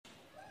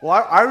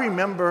Well, I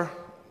remember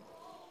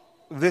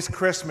this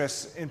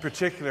Christmas in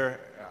particular.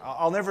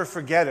 I'll never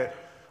forget it.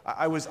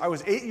 I was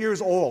 8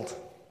 years old,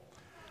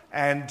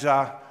 and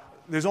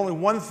there's only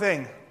one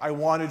thing I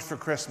wanted for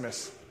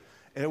Christmas,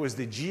 and it was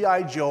the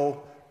G.I.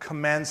 Joe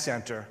Command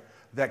Center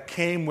that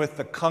came with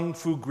the Kung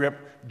Fu Grip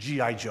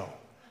G.I. Joe.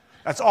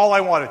 That's all I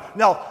wanted.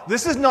 Now,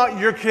 this is not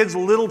your kids'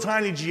 little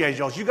tiny G.I.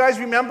 Joes. You guys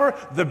remember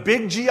the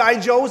big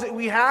G.I. Joes that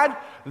we had?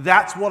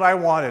 That's what I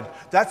wanted.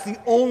 That's the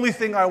only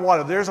thing I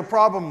wanted. There's a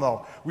problem,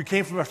 though. We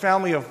came from a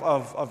family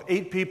of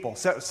 8 people,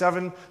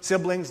 7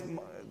 siblings,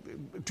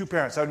 2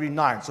 parents. That would be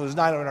 9. So there's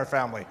 9 in our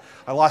family.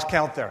 I lost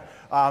count there.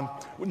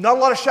 Not a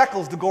lot of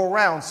shekels to go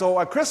around. So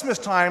at Christmas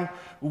time,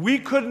 we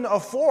couldn't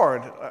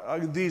afford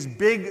these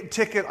big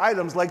ticket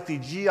items like the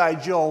G.I.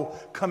 Joe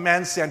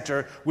Command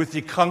Center with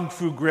the Kung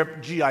Fu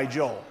Grip G.I.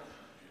 Joe.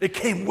 It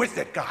came with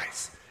it,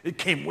 guys. It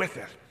came with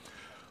it.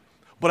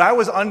 But I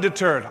was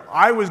undeterred.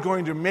 I was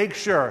going to make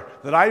sure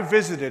that I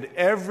visited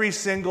every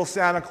single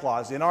Santa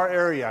Claus in our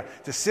area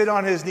to sit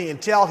on his knee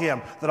and tell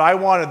him that I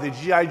wanted the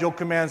G.I. Joe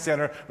Command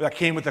Center that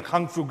came with the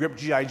Kung Fu Grip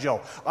G.I.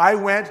 Joe. I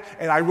went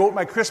and I wrote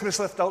my Christmas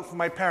list out for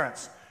my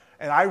parents.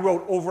 And I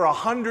wrote over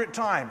 100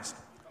 times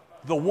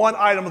the one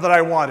item that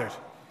I wanted.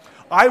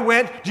 I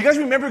went, do you guys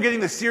remember getting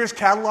the Sears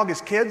catalog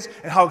as kids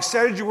and how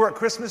excited you were at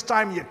Christmas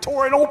time? You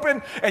tore it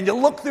open and you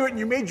looked through it and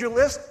you made your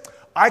list?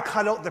 I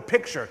cut out the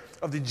picture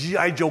of the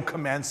G.I. Joe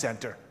Command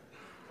Center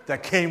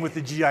that came with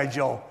the G.I.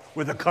 Joe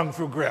with a Kung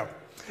Fu Grip.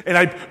 And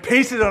I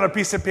pasted it on a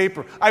piece of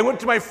paper. I went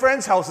to my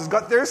friends' houses,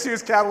 got their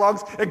Sears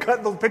catalogs, and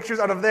cut those pictures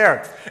out of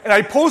there. And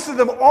I posted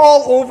them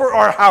all over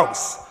our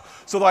house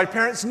so that my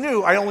parents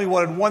knew I only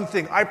wanted one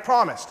thing. I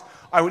promised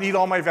I would eat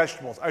all my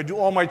vegetables. I'd do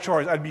all my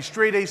chores. I'd be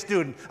straight A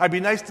student. I'd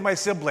be nice to my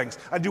siblings.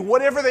 I'd do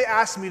whatever they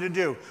asked me to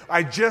do.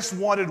 I just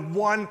wanted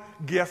one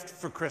gift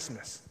for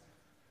Christmas.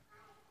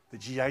 The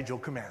G.I. Joe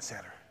Command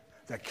Center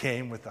that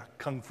came with a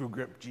Kung Fu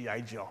Grip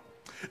G.I. Joe.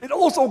 It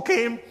also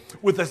came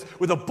with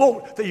a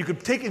boat that you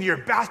could take into your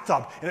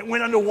bathtub, and it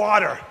went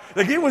underwater.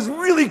 Like, it was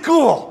really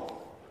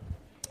cool.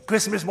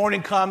 Christmas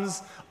morning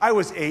comes. I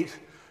was 8.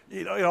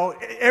 You know,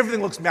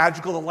 everything looks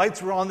magical. The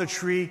lights were on the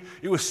tree.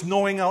 It was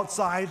snowing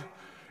outside.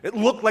 It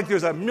looked like there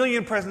was a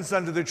million presents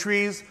under the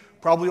trees.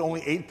 Probably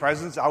only 8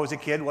 presents. I was a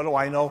kid. What do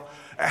I know?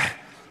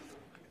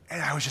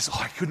 And I was just,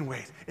 I couldn't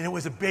wait. And it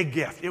was a big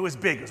gift. It was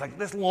big. It was like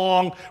this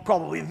long,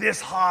 probably this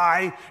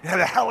high. It had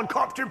a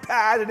helicopter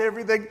pad and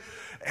everything.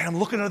 And I'm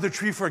looking under the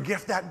tree for a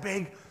gift that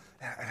big.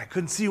 And I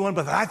couldn't see one,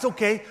 but that's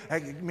okay.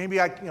 Maybe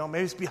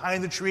it's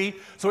behind the tree.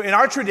 So in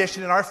our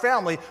tradition, in our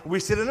family, we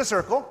sit in a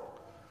circle.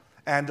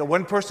 And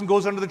one person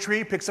goes under the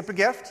tree, picks up a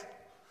gift,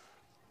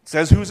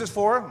 says who's it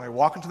for. And they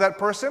walk into that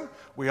person.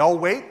 We all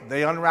wait.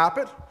 They unwrap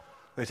it.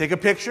 They take a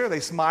picture. They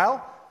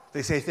smile.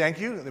 They say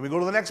thank you. And then we go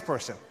to the next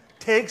person.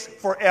 Takes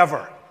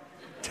forever.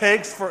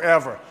 Takes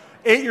forever.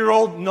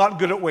 8-year-old, not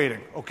good at waiting,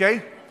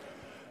 okay?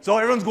 So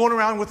everyone's going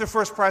around with their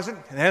first present,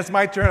 and then it's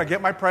my turn. I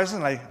get my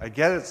present, and I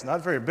get it. It's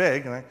not very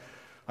big, and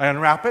I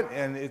unwrap it,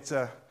 and it's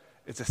a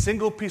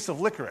single piece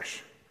of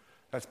licorice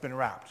that's been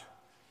wrapped.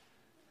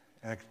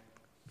 And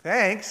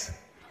thanks.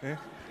 Okay.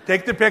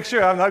 Take the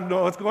picture. I'm not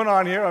know what's going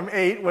on here. I'm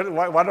 8.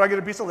 Why do I get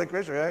a piece of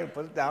licorice? Okay,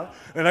 put it down.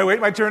 And I wait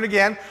my turn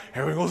again.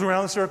 Everyone goes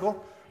around the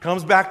circle.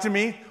 Comes back to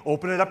me,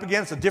 open it up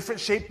again. It's a different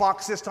shaped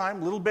box this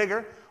time, a little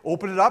bigger.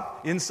 Open it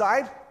up,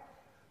 inside,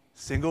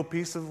 single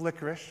piece of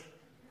licorice.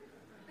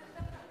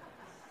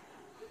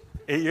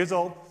 8 years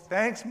old.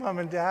 Thanks, Mom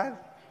and Dad.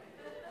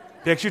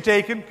 Picture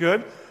taken,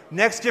 good.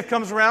 Next gift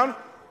comes around,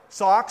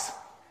 socks,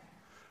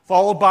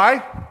 followed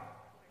by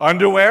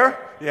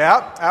underwear.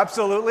 Yeah,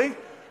 absolutely.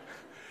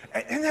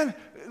 And then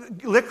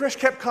licorice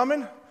kept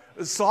coming,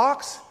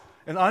 socks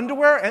and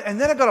underwear.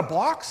 And then I got a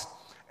box,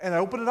 and I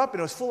opened it up,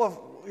 and it was full of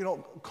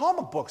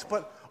comic books,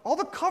 but all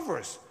the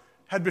covers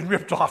had been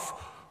ripped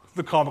off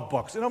the comic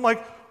books. And I'm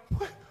like,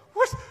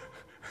 what?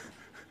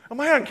 Am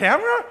I on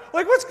camera?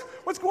 Like,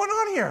 what's going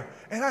on here?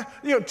 And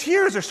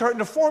tears are starting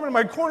to form in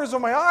my corners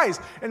of my eyes.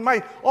 And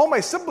all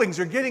my siblings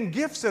are getting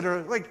gifts that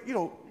are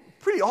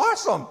pretty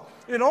awesome,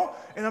 And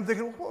I'm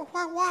thinking,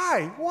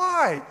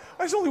 why?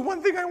 There's only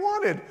one thing I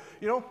wanted.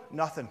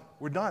 Nothing.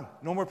 We're done.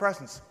 No more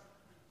presents.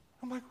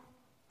 I'm like,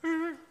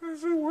 this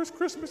is the worst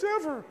Christmas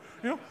ever.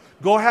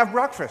 Go have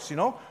breakfast,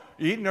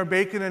 eating our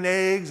bacon and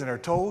eggs and our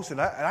toast, and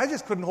I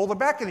just couldn't hold it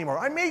back anymore.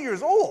 I'm 8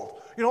 years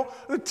old.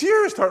 The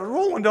tears start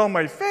rolling down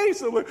my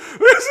face. I'm like,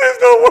 this is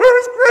the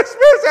worst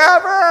Christmas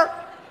ever.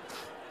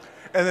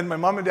 And then my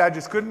mom and dad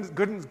just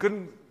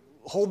couldn't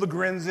hold the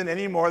grins in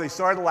anymore. They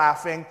started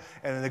laughing,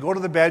 and then they go to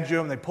the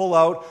bedroom, and they pull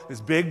out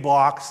this big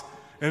box,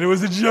 and it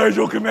was the G.I.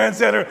 Joe Command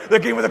Center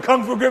that came with a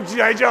Kung Fu Grip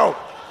G.I. Joe.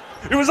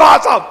 It was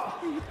awesome.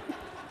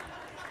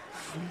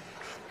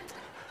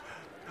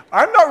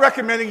 I'm not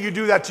recommending you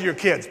do that to your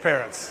kids,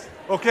 parents.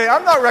 Okay?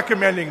 I'm not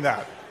recommending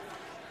that.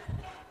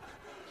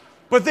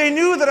 But they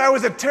knew that I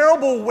was a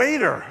terrible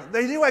waiter.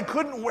 They knew I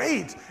couldn't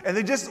wait. And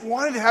they just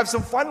wanted to have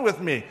some fun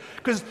with me.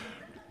 Because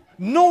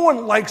no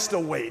one likes to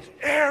wait.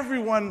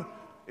 Everyone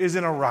is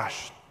in a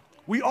rush.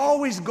 We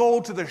always go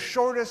to the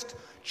shortest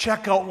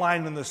checkout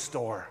line in the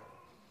store.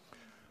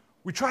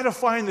 We try to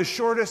find the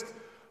shortest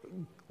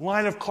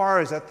line of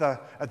cars at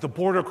the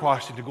border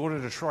crossing to go to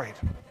Detroit.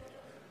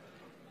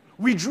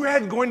 We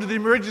dread going to the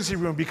emergency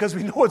room because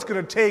we know it's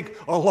going to take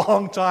a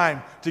long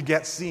time to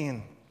get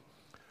seen.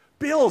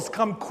 Bills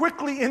come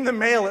quickly in the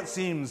mail, it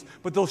seems,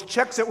 but those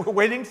checks that we're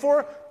waiting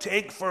for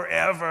take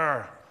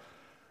forever.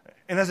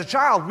 And as a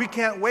child, we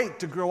can't wait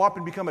to grow up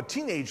and become a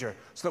teenager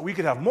so that we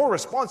could have more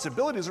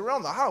responsibilities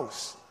around the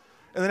house.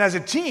 And then as a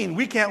teen,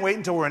 we can't wait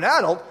until we're an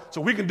adult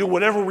so we can do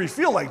whatever we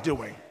feel like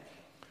doing.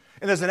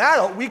 And as an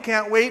adult, we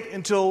can't wait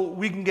until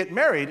we can get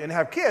married and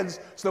have kids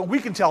so that we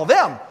can tell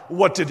them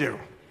what to do.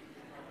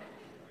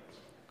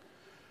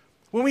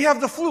 When we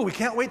have the flu, we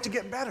can't wait to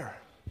get better.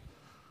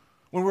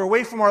 When we're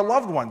away from our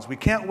loved ones, we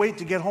can't wait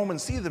to get home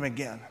and see them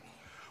again.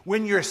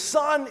 When your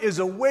son is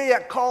away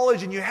at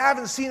college and you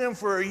haven't seen him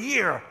for a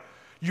year,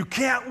 you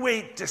can't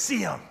wait to see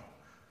him.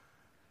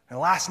 And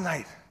last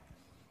night,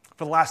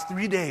 for the last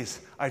 3 days,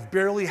 I've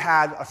barely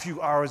had a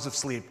few hours of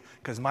sleep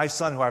because my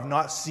son, who I've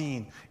not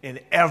seen in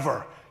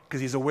ever,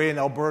 because he's away in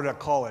Alberta at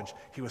college,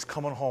 he was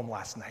coming home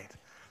last night.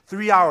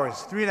 3 hours,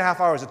 3.5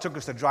 hours it took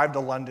us to drive to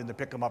London to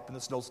pick him up in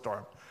the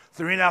snowstorm.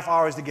 3.5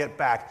 hours to get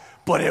back,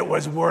 but it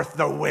was worth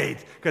the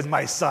wait because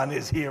my son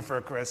is here for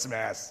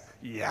Christmas.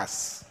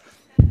 Yes.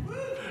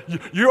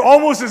 You're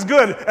almost as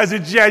good as a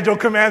G.I. Joe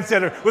Command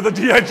Center with a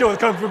G.I. Joe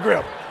Kung Fu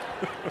Grip.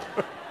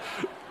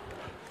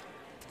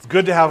 It's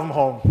good to have him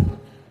home.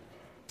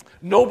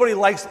 Nobody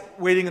likes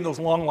waiting in those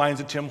long lines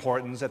at Tim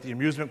Hortons, at the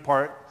amusement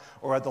park,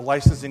 or at the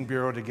licensing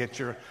bureau to get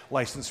your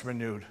license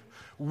renewed.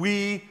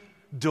 We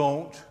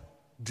don't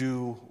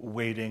do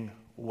waiting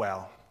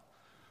well.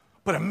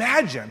 But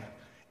imagine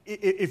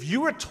if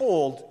you were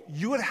told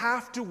you would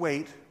have to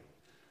wait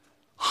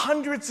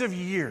hundreds of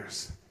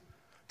years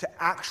to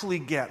actually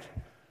get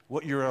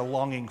what you were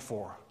longing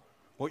for,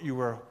 what you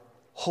were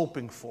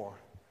hoping for,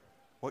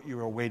 what you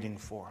were waiting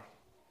for.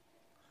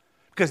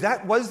 Because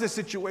that was the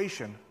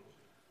situation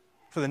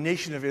for the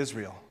nation of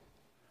Israel.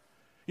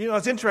 You know,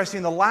 it's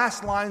interesting, the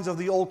last lines of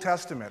the Old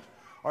Testament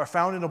are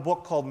found in a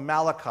book called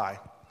Malachi.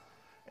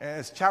 And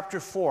it's chapter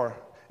 4.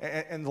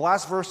 And the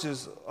last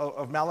verses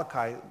of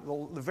Malachi,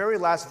 the very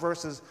last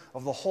verses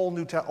of the whole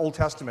Old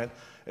Testament,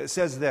 it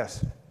says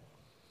this: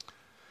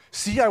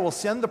 "See, I will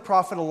send the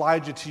prophet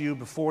Elijah to you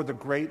before the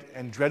great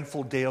and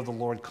dreadful day of the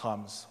Lord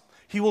comes.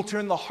 He will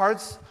turn the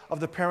hearts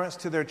of the parents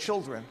to their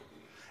children,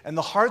 and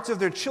the hearts of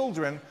their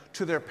children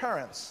to their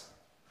parents,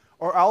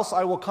 or else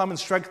I will come and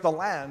strike the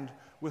land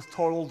with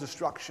total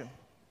destruction."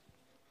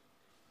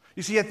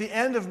 You see, at the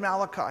end of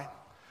Malachi,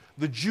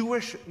 the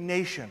Jewish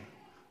nation,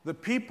 the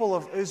people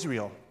of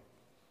Israel,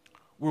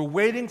 were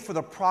waiting for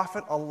the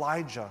prophet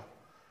Elijah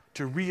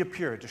to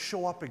reappear, to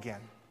show up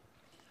again,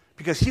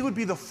 because he would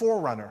be the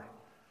forerunner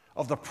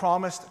of the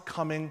promised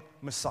coming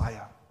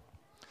Messiah.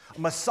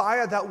 A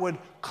Messiah that would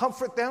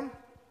comfort them,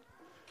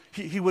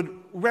 he would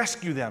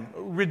rescue them,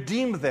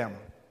 redeem them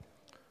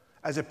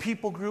as a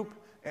people group,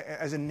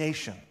 as a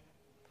nation.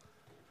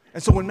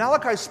 And so when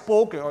Malachi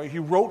spoke, or he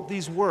wrote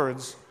these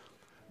words,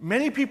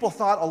 many people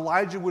thought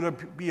Elijah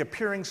would be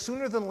appearing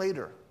sooner than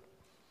later.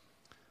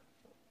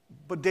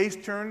 But days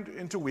turned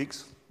into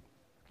weeks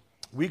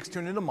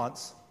turned into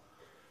months,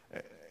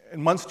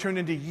 and months turned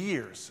into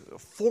years,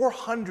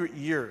 400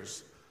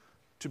 years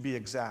to be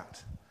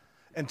exact,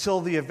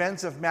 until the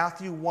events of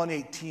Matthew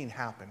 1:18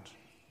 happened.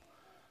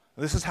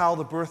 This is how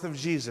the birth of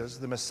Jesus,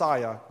 the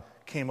Messiah,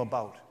 came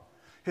about.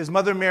 His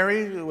mother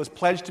Mary was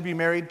pledged to be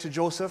married to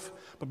Joseph,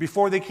 but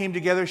before they came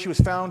together, she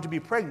was found to be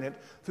pregnant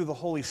through the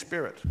Holy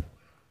Spirit.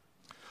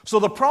 So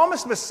the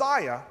promised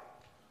Messiah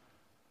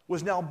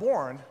was now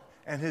born,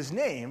 and his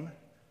name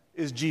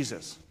is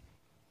Jesus.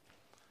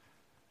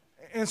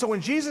 And so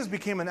when Jesus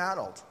became an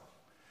adult,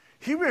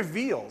 he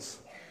reveals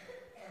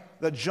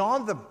that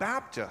John the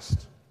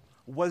Baptist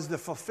was the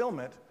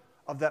fulfillment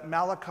of that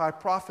Malachi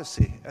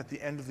prophecy at the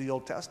end of the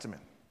Old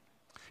Testament.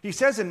 He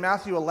says in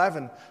Matthew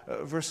 11,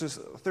 verses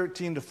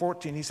 13 to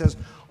 14, he says,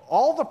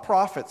 "All the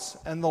prophets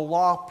and the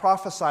law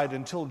prophesied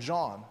until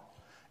John,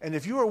 and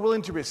if you are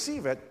willing to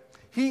receive it,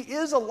 he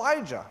is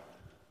Elijah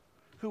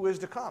who is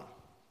to come."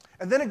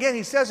 And then again,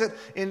 he says it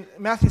in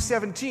Matthew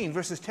 17,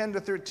 verses 10 to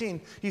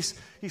 13. He's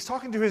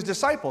talking to his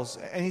disciples,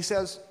 and he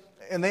says,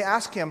 and they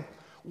ask him,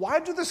 "Why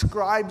do the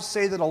scribes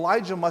say that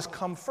Elijah must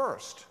come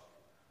first?"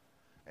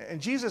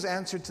 And Jesus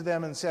answered to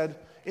them and said,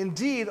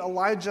 "Indeed,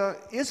 Elijah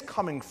is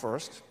coming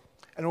first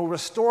and will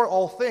restore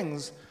all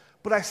things.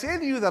 But I say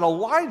to you that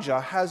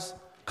Elijah has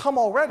come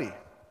already,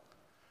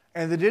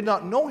 and they did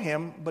not know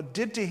him, but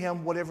did to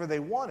him whatever they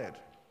wanted."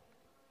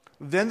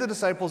 Then the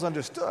disciples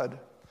understood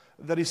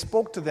that he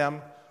spoke to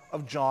them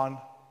of John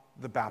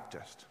the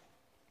Baptist.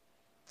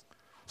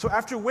 So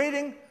after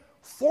waiting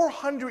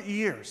 400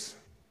 years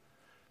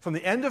from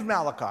the end of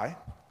Malachi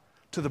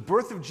to the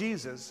birth of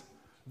Jesus,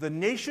 the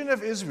nation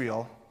of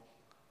Israel,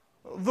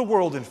 the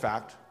world in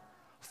fact,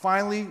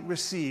 finally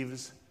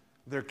receives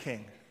their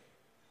king,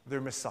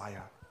 their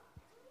Messiah.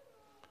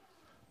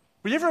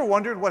 But you ever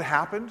wondered what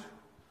happened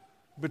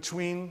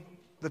between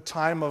the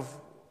time of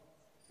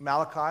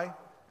Malachi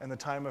and the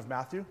time of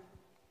Matthew?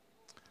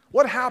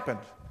 What happened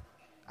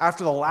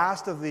after the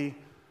last of the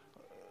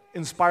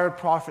inspired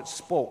prophets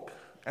spoke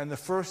and the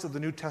first of the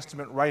New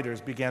Testament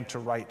writers began to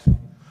write?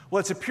 Well,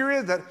 it's a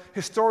period that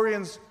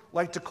historians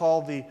like to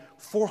call the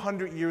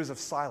 400 years of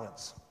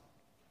silence,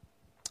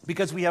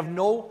 because we have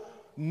no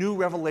new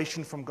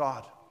revelation from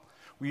God.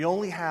 We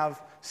only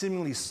have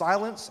seemingly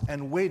silence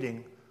and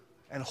waiting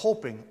and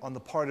hoping on the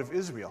part of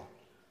Israel.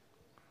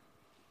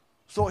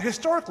 So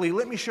historically,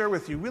 let me share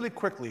with you really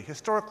quickly,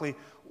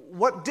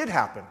 what did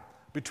happen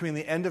between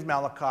the end of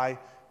Malachi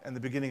and the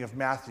beginning of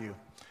Matthew.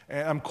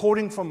 And I'm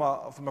quoting from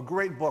a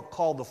great book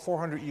called The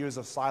 400 Years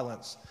of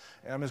Silence.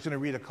 And I'm just going to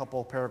read a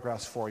couple of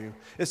paragraphs for you.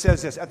 It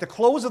says this: at the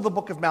close of the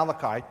book of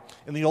Malachi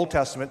in the Old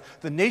Testament,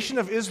 the nation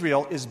of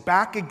Israel is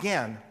back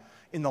again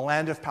in the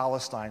land of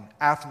Palestine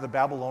after the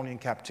Babylonian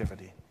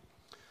captivity.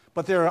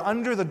 But they are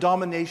under the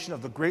domination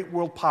of the great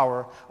world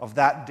power of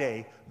that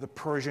day, the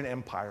Persian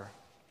Empire.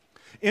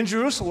 In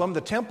Jerusalem,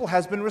 the temple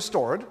has been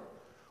restored,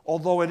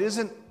 although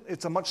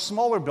it's a much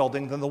smaller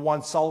building than the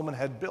one Solomon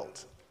had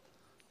built.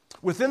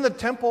 Within the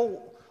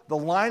temple, the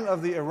line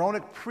of the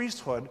Aaronic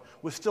priesthood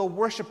was still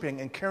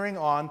worshiping and carrying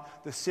on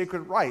the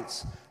sacred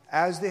rites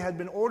as they had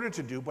been ordered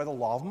to do by the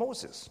law of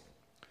Moses.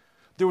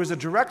 There was a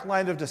direct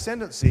line of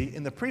descendancy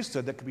in the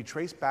priesthood that could be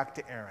traced back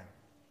to Aaron.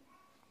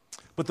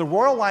 But the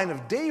royal line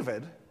of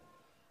David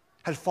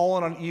had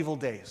fallen on evil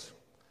days.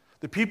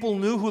 The people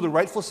knew who the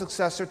rightful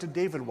successor to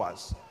David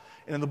was.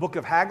 And in the book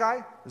of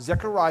Haggai,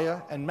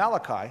 Zechariah, and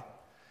Malachi,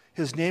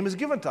 his name is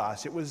given to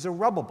us. It was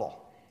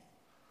Zerubbabel,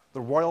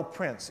 the royal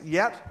prince.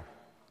 Yet,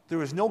 there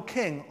was no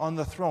king on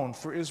the throne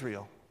for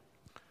Israel.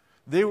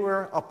 They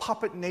were a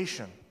puppet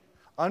nation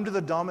under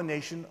the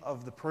domination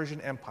of the Persian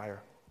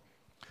Empire.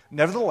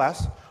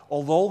 Nevertheless,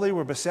 although they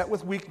were beset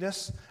with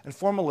weakness and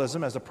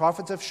formalism, as the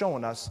prophets have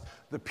shown us,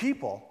 the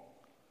people,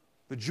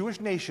 the Jewish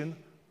nation,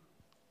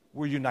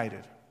 were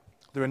united.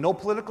 There were no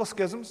political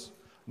schisms,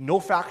 no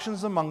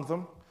factions among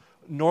them,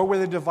 nor were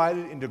they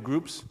divided into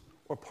groups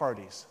or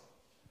parties.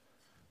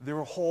 They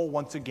were whole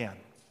once again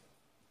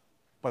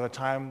by the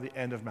time the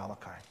end of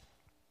Malachi.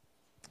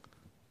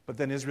 But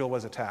then Israel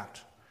was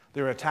attacked.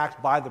 They were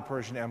attacked by the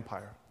Persian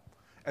Empire,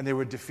 and they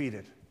were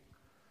defeated,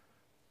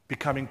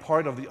 becoming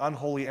part of the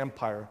unholy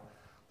empire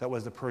that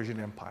was the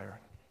Persian Empire.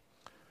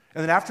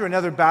 And then after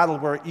another battle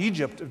where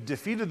Egypt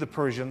defeated the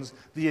Persians,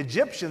 the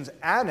Egyptians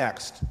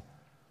annexed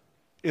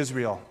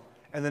Israel.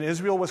 And then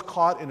Israel was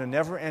caught in a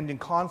never-ending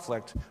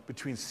conflict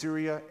between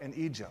Syria and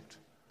Egypt,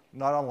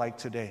 not unlike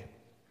today.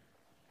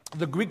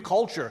 The Greek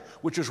culture,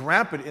 which was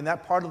rampant in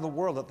that part of the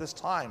world at this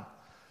time,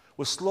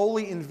 was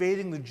slowly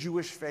invading the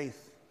Jewish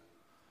faith,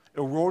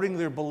 eroding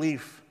their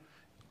belief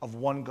of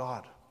one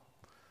God.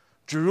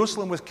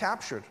 Jerusalem was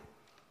captured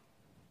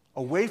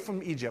away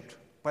from Egypt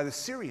by the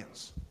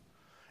Syrians.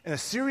 And a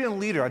Syrian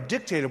leader, a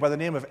dictator by the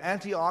name of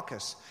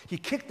Antiochus, he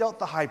kicked out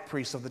the high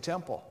priest of the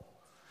temple.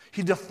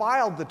 He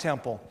defiled the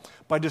temple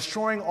by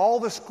destroying all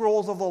the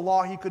scrolls of the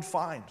law he could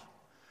find.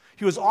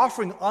 He was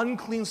offering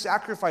unclean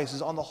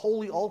sacrifices on the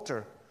holy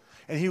altar,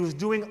 and he was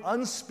doing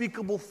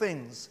unspeakable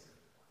things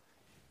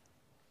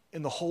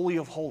in the Holy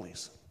of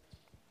Holies.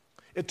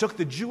 It took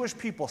the Jewish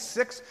people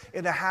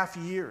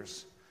 6.5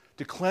 years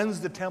to cleanse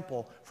the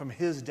temple from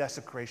his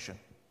desecration.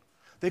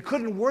 They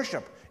couldn't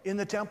worship in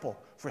the temple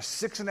for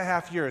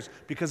 6.5 years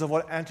because of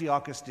what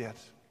Antiochus did.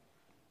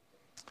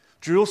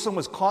 Jerusalem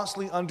was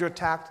constantly under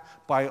attack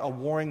by a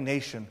warring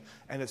nation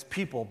and its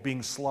people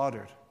being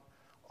slaughtered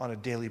on a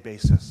daily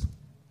basis.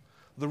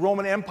 The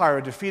Roman Empire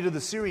defeated the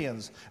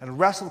Syrians and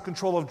wrestled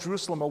control of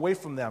Jerusalem away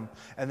from them.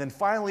 And then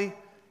finally,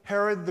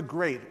 Herod the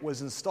Great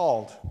was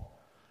installed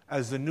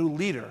as the new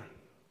leader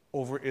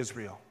over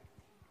Israel.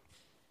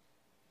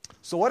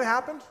 So what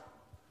happened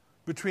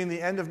between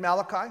the end of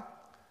Malachi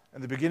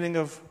and the beginning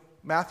of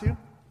Matthew?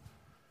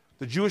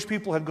 The Jewish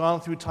people had gone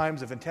through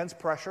times of intense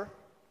pressure,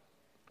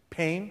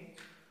 pain,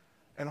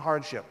 and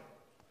hardship.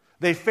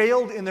 They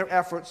failed in their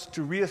efforts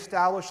to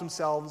reestablish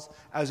themselves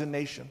as a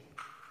nation.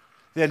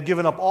 They had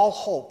given up all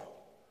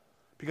hope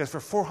because for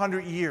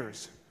 400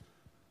 years,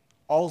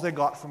 all they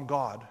got from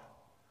God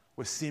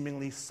was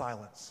seemingly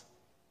silence.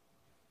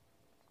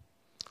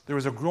 There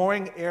was a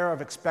growing air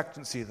of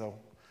expectancy, though,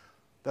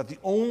 that the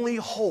only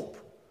hope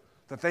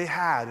that they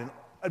had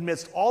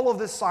amidst all of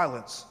this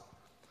silence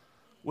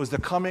was the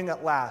coming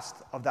at last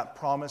of that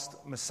promised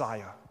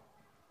Messiah.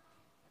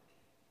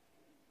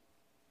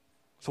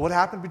 So what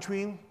happened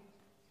between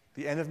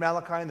the end of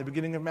Malachi and the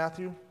beginning of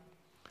Matthew?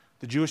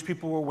 The Jewish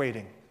people were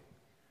waiting.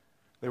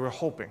 They were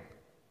hoping,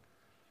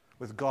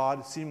 with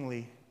God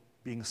seemingly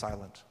being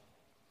silent.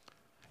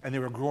 And they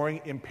were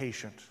growing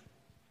impatient.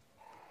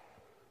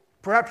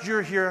 Perhaps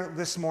you're here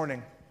this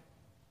morning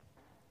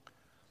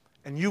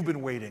and you've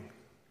been waiting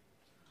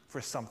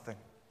for something.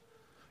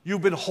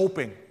 You've been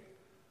hoping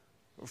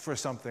for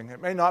something.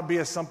 It may not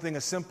be something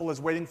as simple as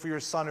waiting for your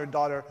son or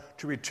daughter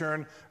to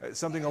return,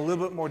 something a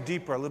little bit more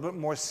deeper, a little bit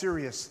more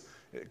serious.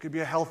 It could be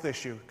a health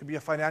issue. It could be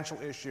a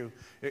financial issue.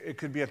 It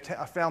could be a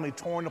family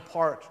torn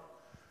apart.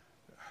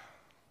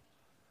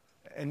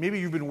 And maybe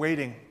you've been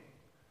waiting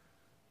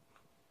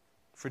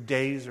for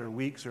days or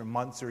weeks or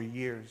months or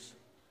years.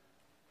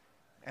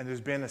 And there's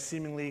been a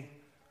seemingly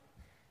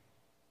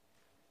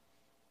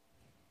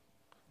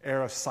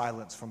air of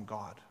silence from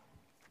God.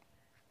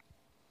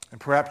 And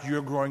perhaps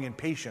you're growing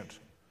impatient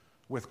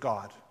with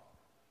God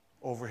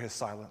over his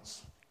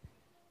silence.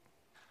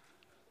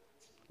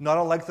 Not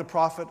unlike the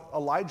prophet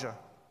Elijah,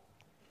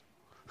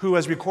 who,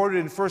 as recorded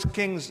in 1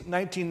 Kings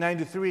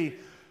 19:93,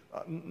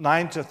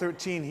 9 to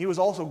 13, he was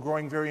also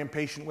growing very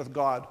impatient with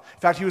God. In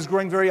fact, he was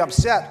growing very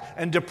upset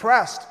and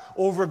depressed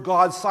over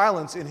God's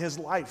silence in his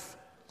life,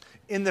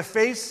 in the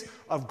face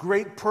of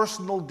great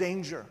personal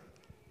danger.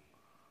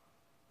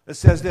 It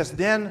says this,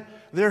 "Then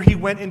there he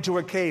went into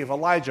a cave,"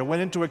 Elijah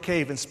went into a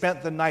cave and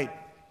spent the night.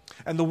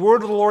 "And the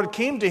word of the Lord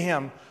came to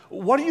him,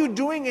 'What are you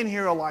doing in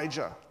here,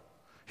 Elijah?'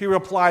 He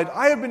replied,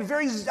 'I have been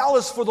very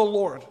zealous for the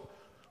Lord.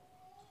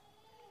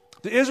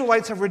 The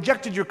Israelites have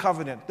rejected your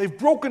covenant. They've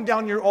broken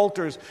down your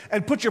altars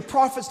and put your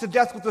prophets to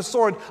death with the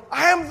sword.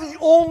 I am the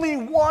only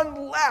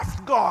one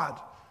left,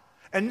 God.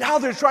 And now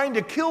they're trying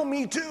to kill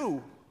me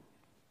too.'"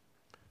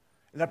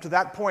 And up to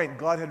that point,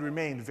 God had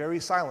remained very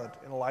silent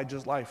in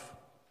Elijah's life.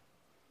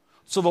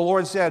 So the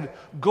Lord said,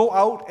 "Go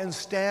out and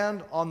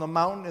stand on the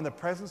mountain in the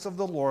presence of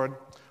the Lord,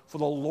 for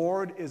the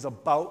Lord is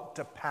about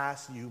to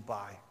pass you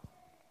by."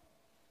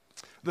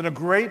 Then a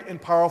great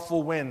and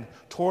powerful wind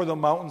tore the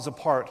mountains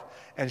apart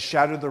and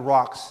shattered the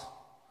rocks.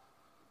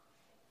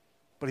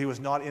 But he was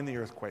not in the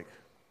earthquake.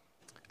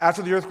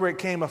 After the earthquake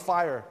came a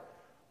fire,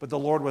 but the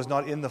Lord was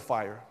not in the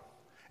fire.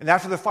 And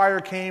after the fire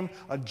came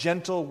a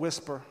gentle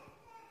whisper.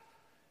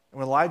 And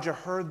when Elijah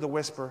heard the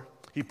whisper,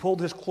 he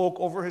pulled his cloak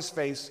over his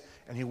face,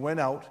 and he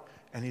went out,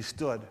 and he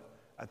stood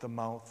at the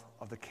mouth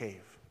of the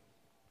cave.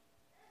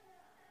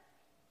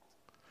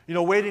 You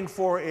know, waiting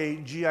for a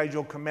G.I.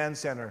 Joe Command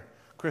Center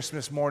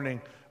Christmas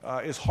morning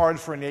is hard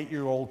for an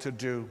 8-year-old to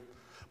do.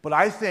 But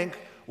I think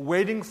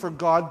waiting for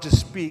God to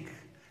speak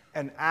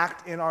and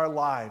act in our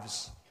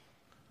lives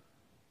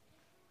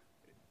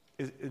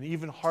is an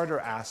even harder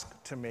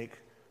ask to make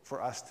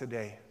for us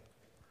today.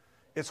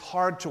 It's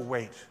hard to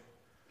wait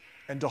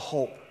and to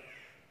hope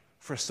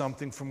for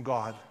something from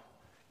God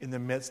in the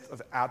midst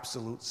of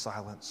absolute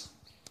silence,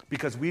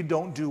 because we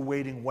don't do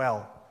waiting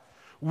well.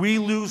 We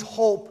lose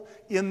hope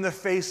in the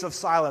face of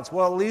silence.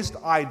 Well, at least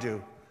I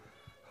do.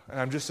 And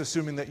I'm just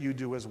assuming that you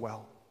do as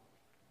well.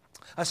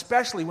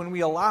 Especially when we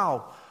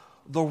allow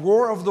the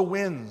roar of the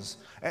winds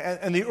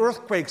and the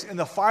earthquakes and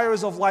the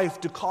fires of life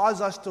to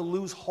cause us to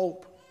lose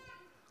hope.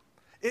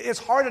 It's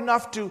hard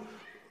enough to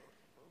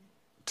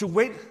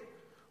wait,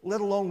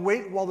 let alone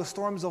wait while the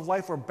storms of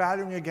life are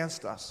battering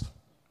against us.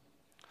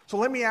 So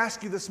let me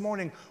ask you this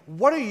morning,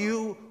 what are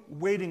you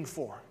waiting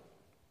for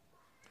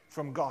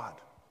from God?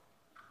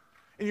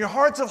 In your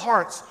hearts of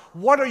hearts,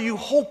 what are you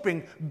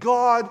hoping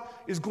God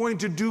is going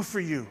to do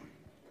for you,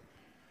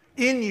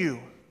 in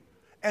you,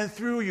 and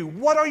through you?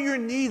 What are your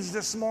needs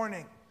this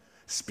morning?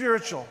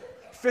 Spiritual,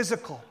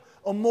 physical,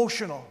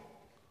 emotional.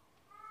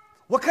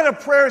 What kind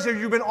of prayers have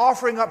you been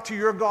offering up to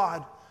your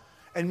God?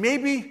 And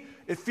maybe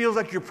it feels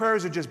like your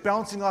prayers are just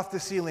bouncing off the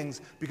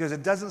ceilings because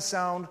it doesn't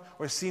sound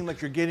or seem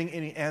like you're getting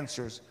any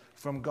answers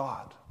from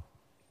God.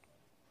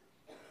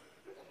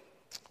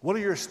 What are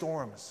your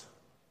storms?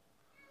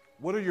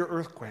 What are your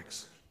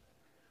earthquakes?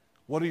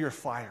 What are your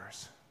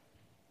fires?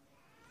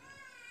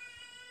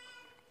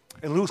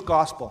 In Luke's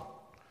Gospel,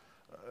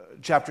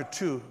 chapter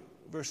 2,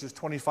 verses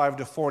 25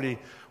 to 40,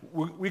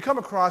 we come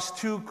across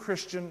two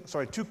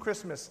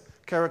Christmas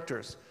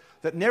characters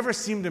that never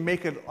seem to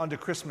make it onto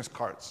Christmas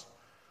cards.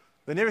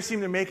 They never seem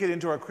to make it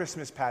into our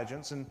Christmas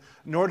pageants, and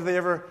nor do they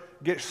ever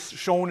get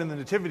shown in the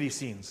nativity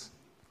scenes.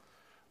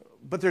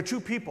 But they're two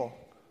people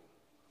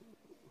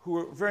who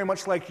were very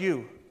much like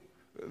you.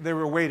 They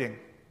were waiting.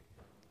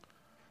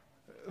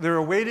 They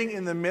were waiting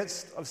in the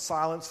midst of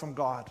silence from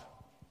God.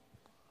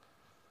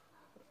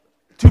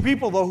 Two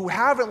people, though, who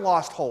haven't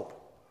lost hope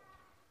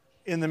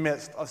in the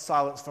midst of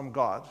silence from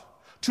God.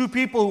 Two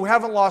people who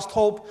haven't lost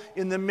hope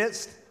in the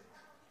midst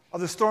of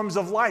the storms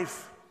of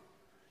life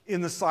in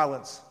the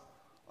silence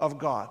of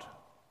God.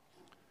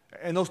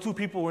 And those two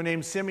people were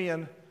named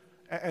Simeon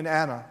and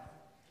Anna.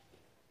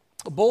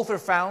 Both are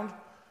found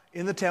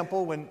in the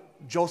temple when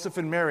Joseph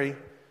and Mary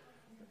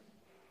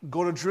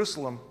go to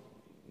Jerusalem,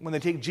 when they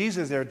take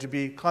Jesus there to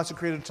be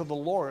consecrated to the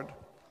Lord.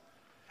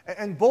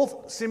 And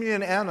both Simeon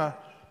and Anna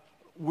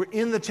were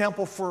in the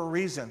temple for a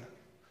reason.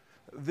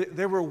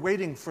 They were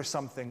waiting for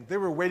something. They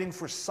were waiting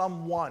for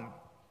someone.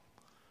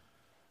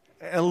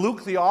 And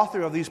Luke, the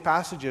author of these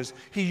passages,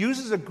 he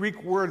uses a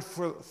Greek word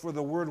for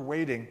the word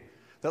waiting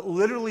that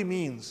literally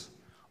means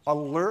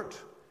alert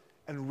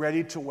and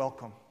ready to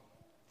welcome.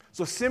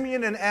 So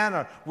Simeon and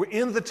Anna were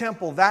in the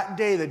temple that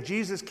day that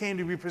Jesus came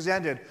to be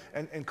presented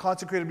and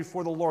consecrated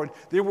before the Lord.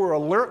 They were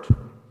alert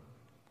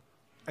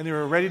and they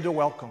were ready to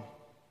welcome.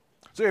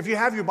 So if you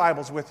have your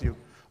Bibles with you,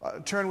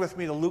 turn with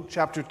me to Luke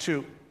chapter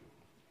 2.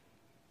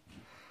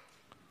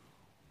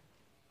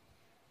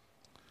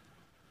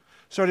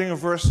 Starting in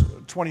verse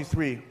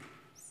 23.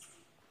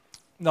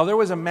 Now there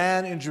was a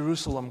man in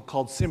Jerusalem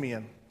called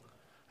Simeon,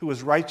 who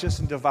was righteous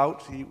and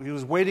devout. He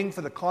was waiting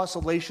for the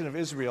consolation of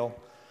Israel,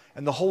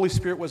 and the Holy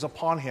Spirit was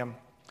upon him.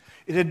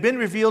 It had been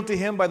revealed to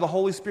him by the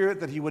Holy Spirit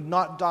that he would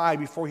not die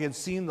before he had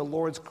seen the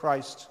Lord's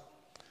Christ.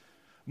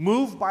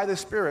 Moved by the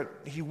Spirit,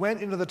 he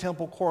went into the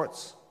temple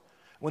courts.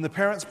 When the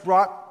parents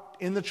brought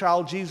in the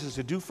child Jesus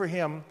to do for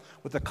him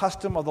what the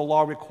custom of the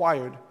law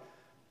required,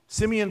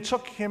 Simeon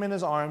took him in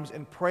his arms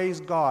and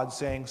praised God,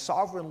 saying,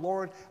 "Sovereign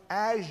Lord,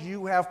 as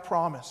you have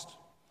promised,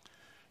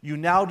 you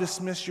now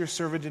dismiss your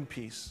servant in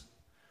peace.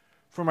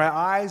 For my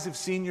eyes have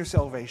seen your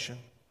salvation,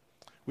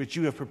 which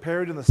you have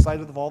prepared in the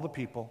sight of all the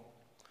people,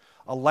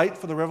 a light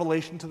for the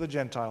revelation to the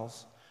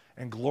Gentiles,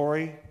 and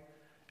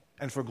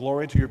for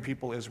glory to your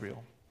people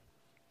Israel."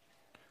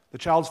 The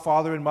child's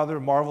father and mother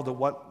marveled at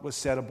what was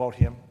said about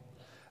him.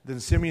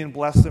 Then Simeon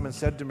blessed them and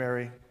said to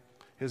Mary,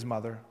 his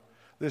mother,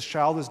 "This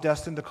child is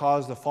destined to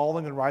cause the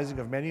falling and rising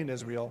of many in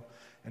Israel,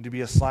 and to be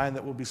a sign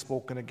that will be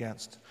spoken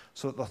against,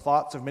 so that the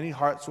thoughts of many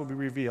hearts will be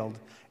revealed,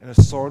 and a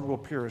sword will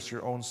pierce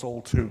your own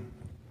soul too."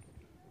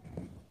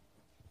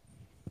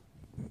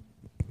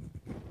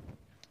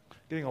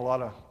 Getting a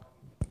lot of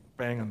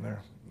banging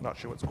there. Not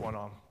sure what's going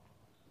on.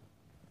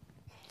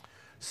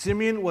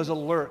 Simeon was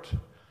alert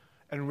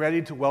and ready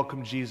to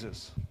welcome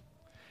Jesus.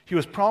 He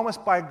was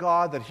promised by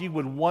God that he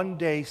would one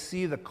day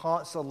see the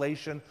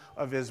consolation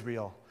of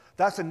Israel.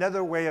 That's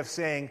another way of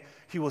saying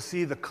he will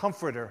see the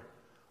comforter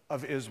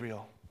of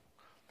Israel.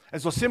 And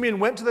so Simeon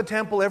went to the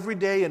temple every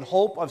day in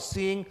hope of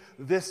seeing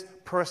this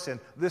person,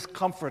 this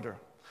comforter,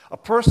 a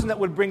person that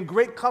would bring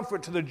great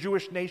comfort to the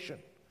Jewish nation.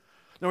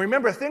 Now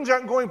remember, things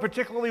aren't going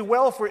particularly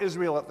well for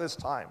Israel at this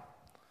time.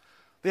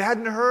 They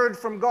hadn't heard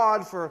from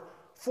God for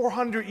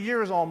 400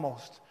 years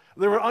almost.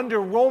 They were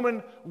under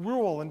Roman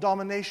rule and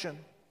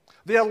domination.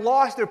 They had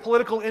lost their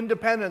political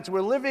independence,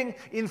 were living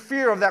in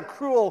fear of that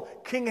cruel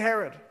King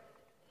Herod.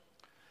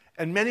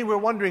 And many were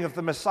wondering if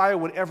the Messiah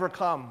would ever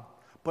come,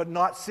 but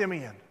not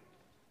Simeon.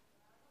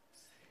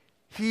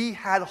 He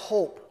had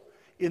hope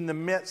in the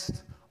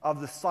midst of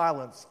the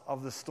silence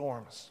of the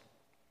storms.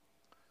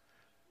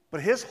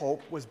 But his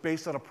hope was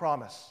based on a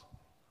promise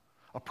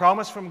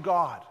from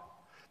God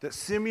that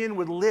Simeon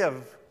would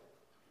live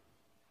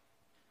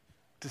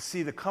to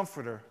see the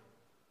Comforter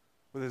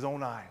with his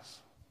own eyes.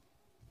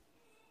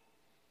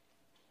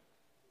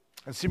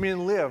 And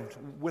Simeon lived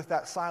with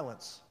that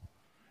silence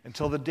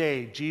until the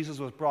day Jesus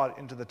was brought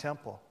into the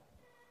temple.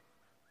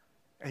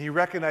 And he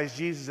recognized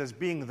Jesus as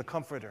being the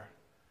Comforter.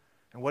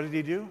 And what did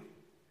he do?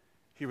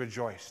 He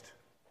rejoiced.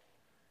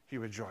 He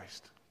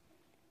rejoiced.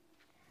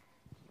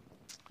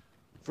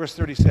 Verse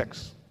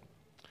 36.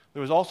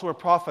 There was also a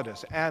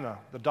prophetess, Anna,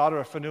 the daughter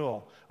of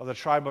Phanuel of the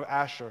tribe of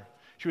Asher.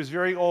 She was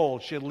very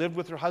old. She had lived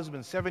with her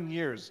husband 7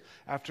 years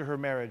after her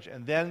marriage,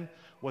 and then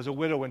was a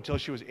widow until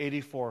she was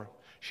 84.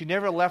 She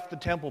never left the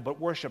temple but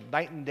worshipped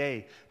night and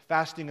day,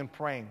 fasting and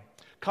praying.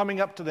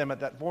 Coming up to them at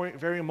that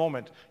very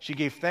moment, she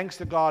gave thanks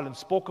to God and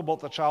spoke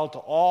about the child to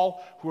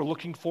all who were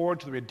looking forward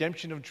to the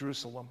redemption of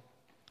Jerusalem.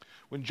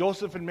 When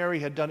Joseph and Mary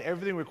had done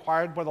everything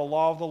required by the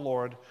law of the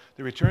Lord,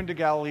 they returned to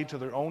Galilee to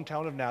their own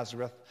town of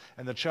Nazareth,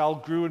 and the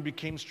child grew and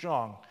became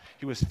strong.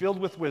 He was filled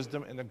with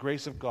wisdom, and the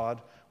grace of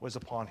God was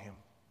upon him.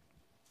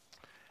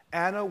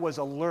 Anna was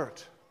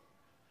alert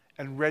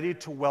and ready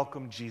to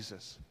welcome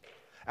Jesus.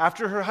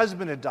 After her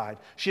husband had died,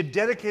 she had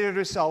dedicated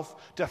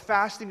herself to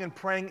fasting and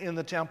praying in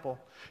the temple.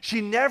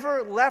 She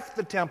never left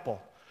the temple,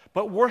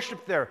 but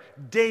worshiped there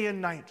day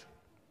and night.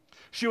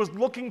 She was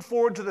looking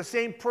forward to the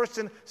same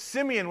person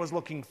Simeon was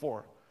looking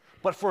for,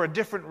 but for a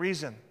different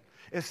reason.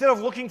 Instead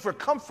of looking for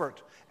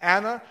comfort,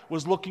 Anna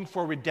was looking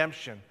for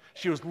redemption.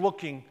 She was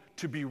looking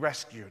to be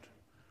rescued.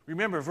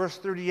 Remember, verse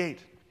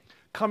 38.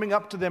 Coming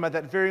up to them at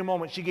that very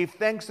moment, she gave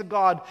thanks to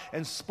God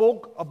and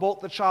spoke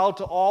about the child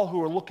to all who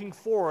were looking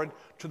forward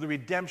to the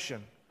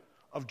redemption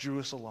of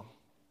Jerusalem.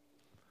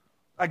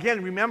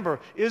 Again, remember,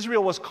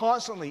 Israel was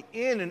constantly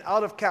in and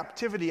out of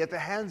captivity at the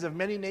hands of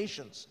many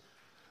nations.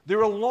 They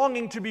were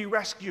longing to be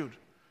rescued.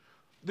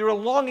 They were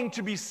longing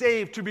to be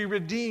saved, to be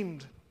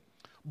redeemed,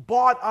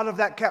 bought out of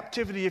that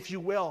captivity, if you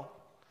will.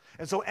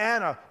 And so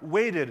Anna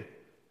waited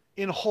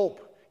in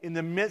hope in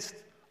the midst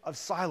of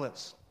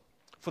silence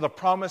for the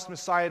promised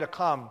Messiah to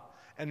come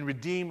and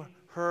redeem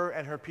her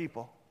and her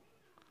people.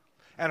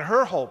 And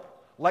her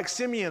hope, like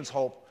Simeon's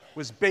hope,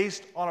 was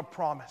based on a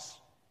promise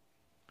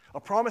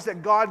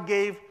that God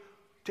gave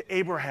to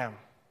Abraham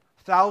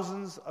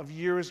thousands of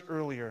years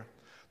earlier,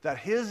 that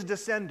his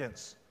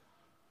descendants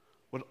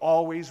would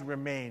always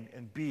remain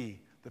and be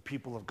the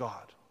people of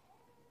God.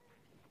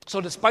 So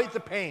despite the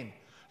pain,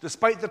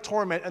 despite the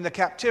torment and the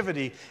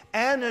captivity,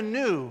 Anna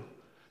knew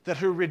that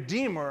her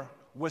Redeemer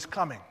was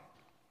coming.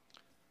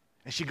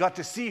 And she got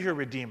to see her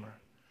Redeemer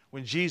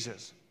when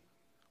Jesus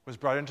was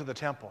brought into the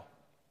temple.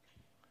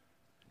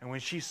 And when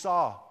she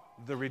saw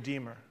the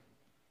Redeemer,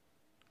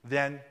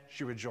 then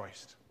she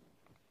rejoiced.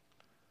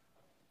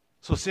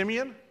 So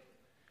Simeon,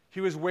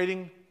 he was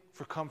waiting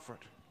for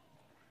comfort.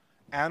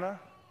 Anna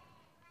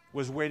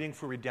was waiting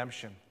for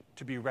redemption,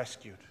 to be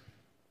rescued.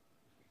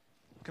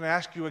 Can I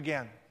ask you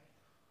again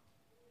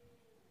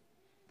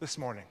this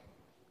morning,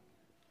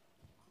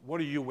 What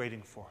are you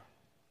waiting for?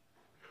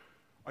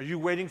 Are you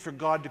waiting for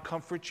God to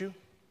comfort you?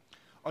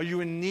 Are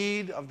you in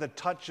need of the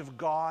touch of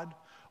God?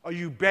 Are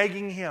you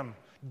begging Him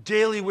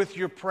daily with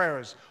your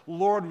prayers,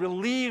 Lord,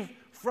 relieve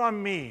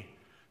from me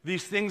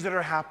these things that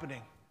are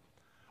happening?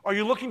 Are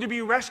you looking to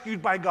be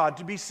rescued by God,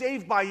 to be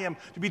saved by Him,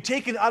 to be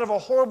taken out of a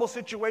horrible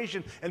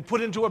situation and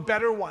put into a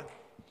better one?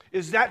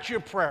 Is that your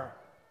prayer?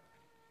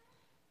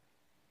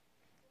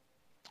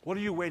 What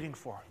are you waiting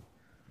for?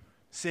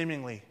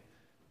 Seemingly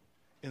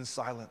in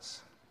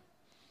silence.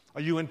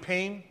 Are you in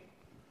pain,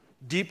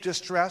 deep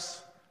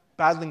distress,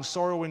 battling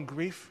sorrow and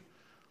grief?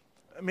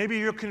 Maybe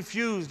you're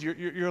confused,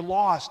 you're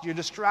lost, you're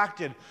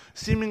distracted,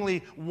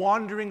 seemingly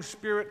wandering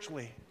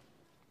spiritually.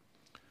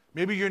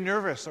 Maybe you're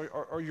nervous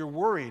or you're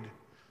worried.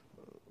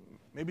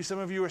 Maybe some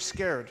of you are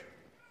scared.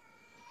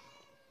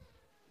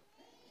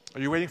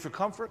 Are you waiting for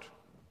comfort?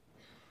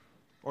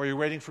 Or are you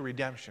waiting for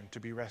redemption, to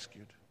be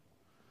rescued?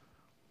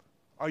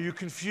 Are you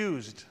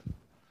confused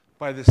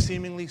by the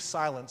seemingly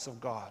silence of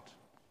God?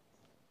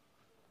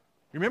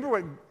 Remember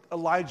what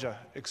Elijah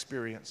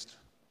experienced.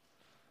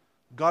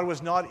 God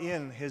was not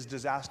in his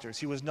disasters.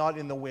 He was not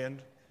in the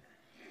wind.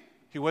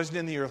 He wasn't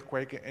in the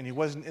earthquake, and he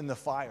wasn't in the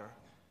fire.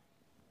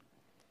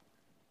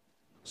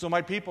 So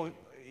my people,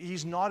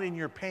 He's not in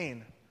your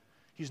pain.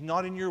 He's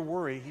not in your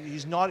worry.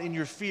 He's not in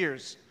your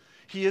fears.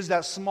 He is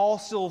that small,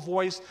 still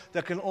voice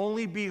that can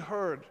only be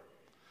heard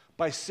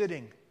by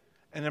sitting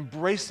and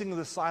embracing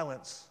the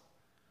silence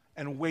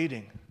and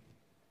waiting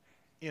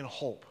in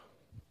hope.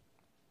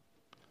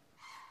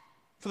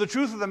 For the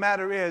truth of the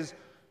matter is,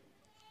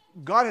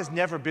 God has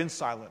never been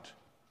silent.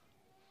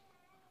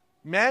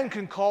 Man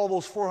can call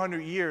those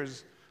 400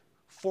 years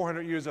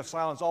of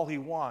silence all he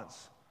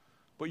wants.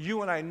 But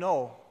you and I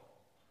know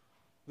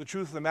the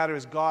truth of the matter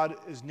is God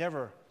is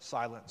never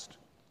silenced.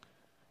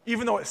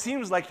 Even though it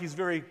seems like He's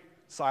very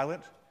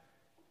silent,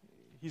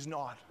 He's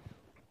not.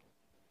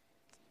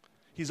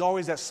 He's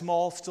always that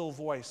small, still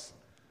voice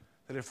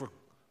that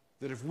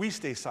if we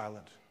stay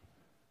silent,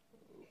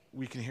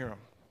 we can hear Him.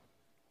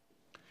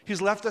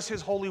 He's left us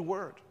His holy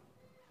word,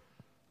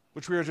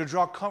 which we are to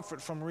draw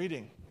comfort from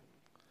reading.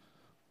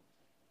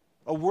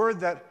 A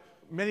word that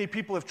many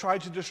people have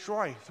tried to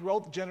destroy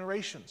throughout the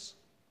generations,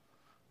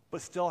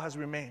 but still has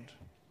remained.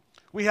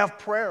 We have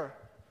prayer,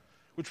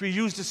 which we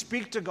use to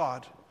speak to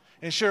God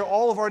and share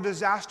all of our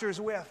disasters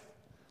with.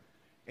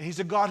 And He's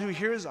a God who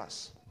hears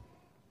us.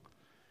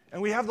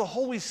 And we have the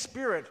Holy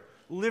Spirit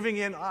living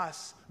in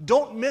us.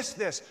 Don't miss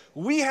this.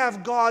 We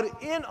have God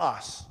in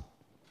us.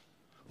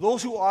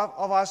 Those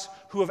of us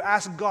who have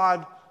asked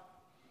God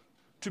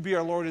to be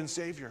our Lord and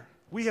Savior.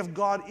 We have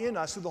God in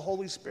us through the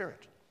Holy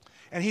Spirit.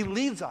 And He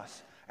leads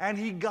us and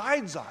He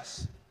guides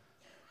us.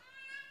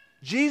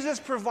 Jesus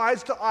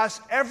provides to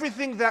us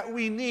everything that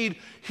we need.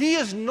 He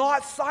is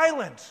not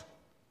silent.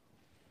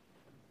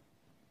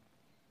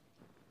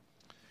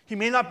 He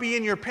may not be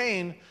in your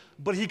pain,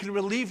 but He can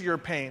relieve your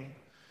pain.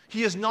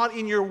 He is not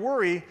in your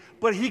worry,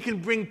 but He can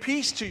bring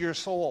peace to your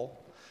soul.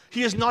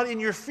 He is not in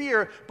your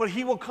fear, but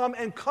He will come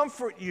and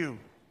comfort you.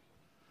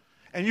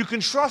 And you can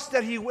trust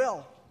that He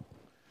will,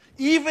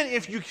 even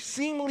if you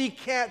seemingly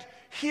can't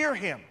hear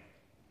Him,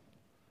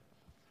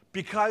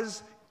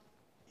 because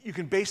you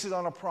can base it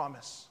on a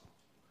promise.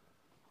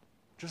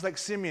 Just like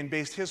Simeon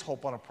based his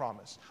hope on a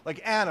promise.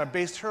 Like Anna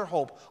based her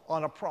hope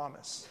on a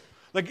promise.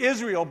 Like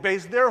Israel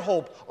based their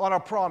hope on a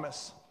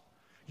promise.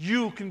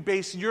 You can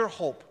base your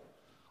hope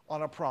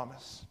on a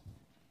promise.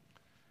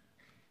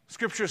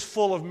 Scripture is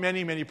full of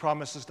many, many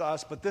promises to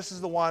us, but this is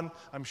the one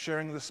I'm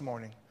sharing this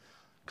morning.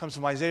 It comes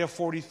from Isaiah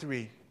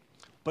 43.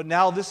 But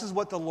now this is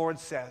what the Lord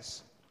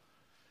says.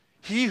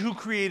 He who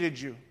created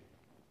you,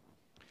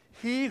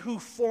 He who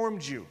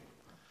formed you,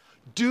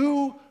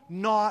 do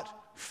not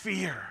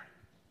fear.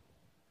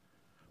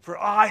 For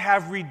I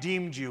have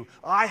redeemed you.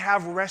 I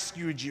have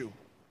rescued you.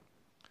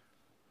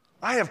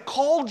 I have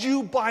called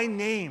you by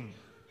name.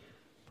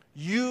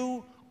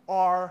 You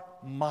are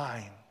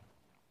mine.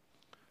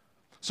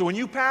 So when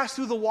you pass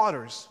through the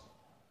waters,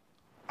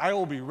 I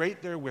will be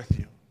right there with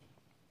you.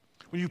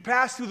 When you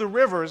pass through the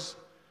rivers,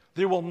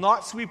 they will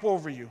not sweep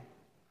over you.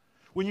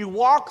 When you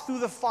walk through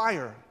the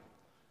fire,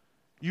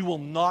 you will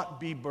not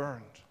be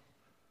burned.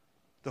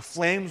 The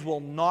flames will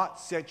not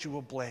set you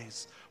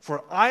ablaze.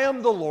 For I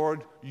am the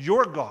Lord,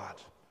 your God,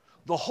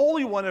 the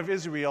Holy One of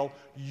Israel,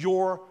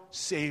 your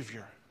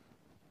Savior.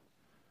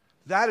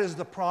 That is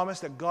the promise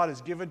that God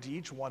has given to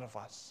each one of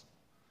us.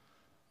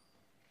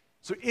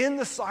 So in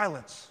the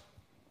silence,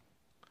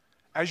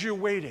 as you're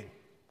waiting,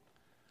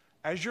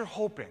 as you're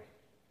hoping,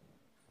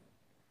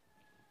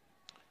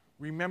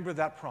 remember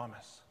that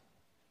promise.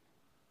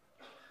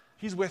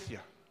 He's with you.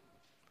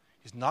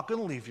 He's not going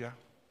to leave you.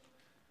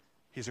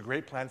 He has a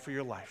great plan for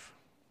your life.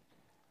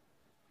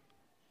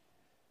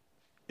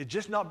 It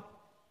just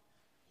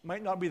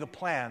might not be the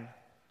plan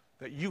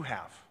that you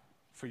have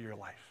for your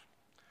life.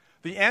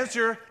 The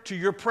answer to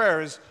your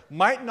prayers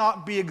might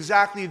not be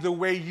exactly the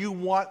way you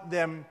want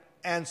them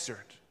answered.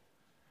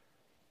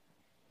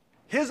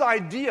 His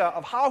idea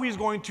of how He's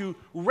going to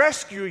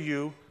rescue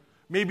you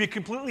may be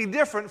completely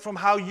different from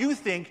how you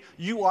think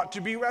you ought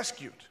to be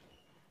rescued.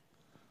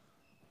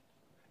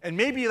 And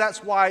maybe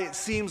that's why it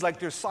seems like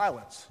there's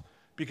silence,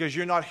 because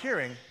you're not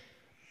hearing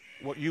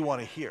what you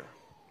want to hear.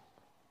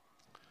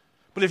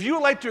 But if you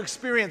would like to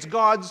experience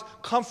God's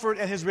comfort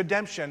and His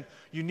redemption,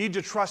 you need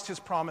to trust His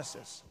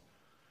promises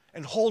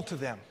and hold to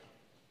them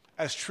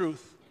as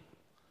truth.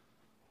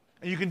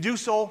 And you can do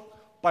so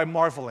by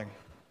marveling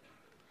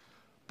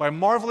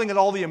at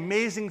all the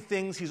amazing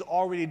things He's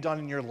already done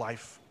in your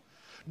life.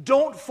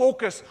 Don't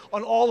focus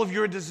on all of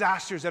your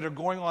disasters that are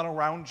going on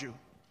around you.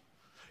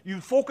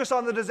 You focus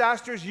on the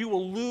disasters, you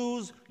will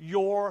lose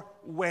your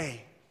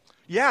way.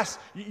 Yes,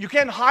 you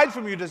can't hide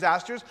from your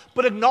disasters,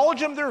 but acknowledge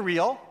them, they're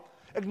real.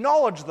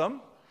 Acknowledge them,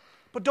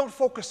 but don't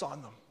focus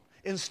on them.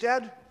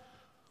 Instead,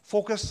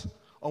 focus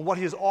on what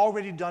He has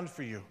already done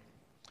for you.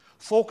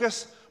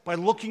 Focus by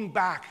looking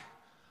back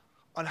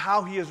on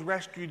how He has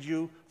rescued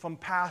you from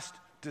past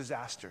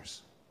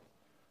disasters.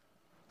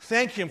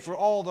 Thank Him for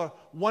all the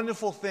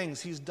wonderful things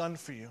He's done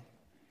for you.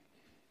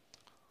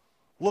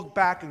 Look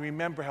back and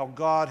remember how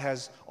God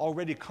has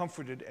already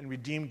comforted and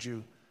redeemed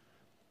you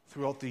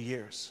throughout the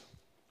years.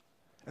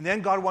 And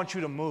then God wants you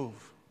to move.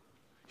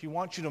 He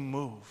wants you to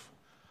move.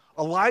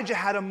 Elijah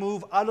had to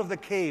move out of the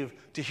cave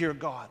to hear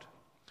God.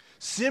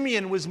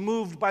 Simeon was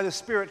moved by the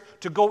Spirit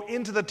to go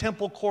into the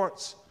temple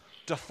courts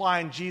to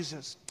find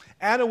Jesus.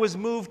 Anna was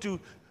moved to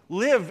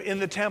live in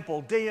the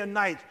temple day and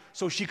night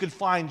so she could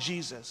find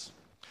Jesus.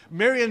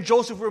 Mary and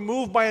Joseph were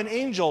moved by an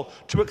angel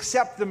to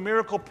accept the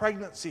miracle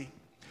pregnancy.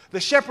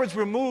 The shepherds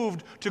were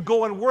moved to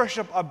go and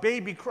worship a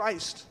baby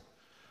Christ.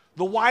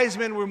 The wise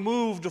men were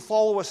moved to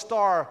follow a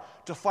star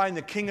to find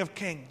the King of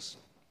Kings.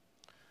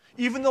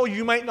 Even though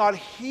you might not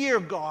hear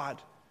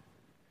God,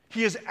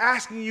 He is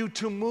asking you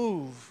to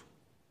move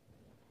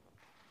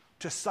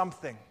to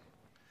something.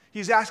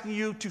 He's asking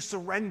you to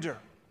surrender.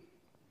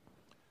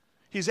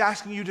 He's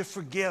asking you to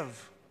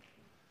forgive.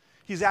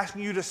 He's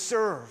asking you to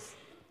serve.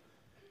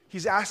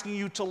 He's asking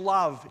you to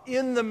love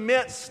in the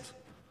midst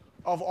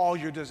of all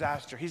your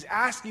disaster. He's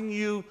asking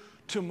you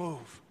to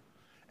move.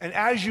 And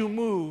as you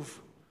move,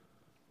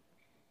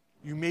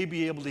 you may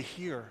be able to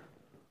hear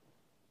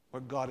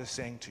what God is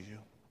saying to you.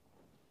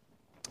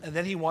 And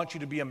then He wants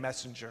you to be a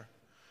messenger,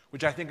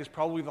 which I think is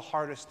probably the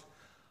hardest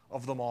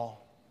of them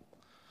all.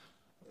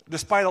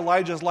 Despite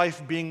Elijah's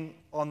life being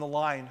on the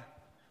line,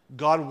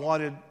 God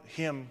wanted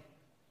him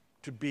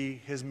to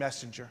be His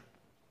messenger.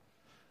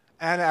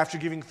 Anna, after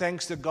giving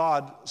thanks to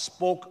God,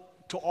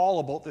 spoke to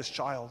all about this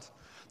child.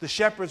 The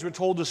shepherds were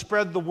told to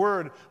spread the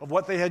word of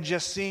what they had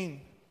just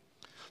seen.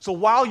 So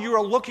while you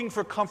are looking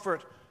for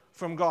comfort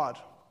from God,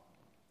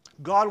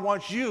 God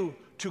wants you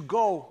to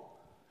go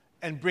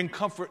and bring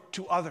comfort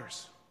to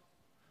others.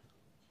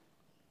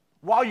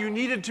 While you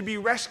needed to be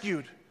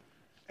rescued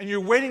and you're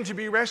waiting to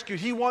be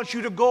rescued, He wants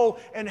you to go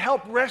and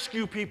help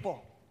rescue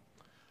people.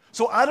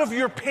 So out of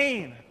your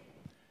pain,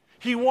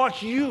 He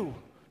wants you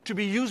to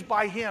be used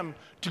by Him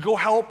to go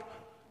help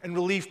and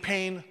relieve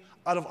pain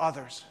out of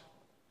others.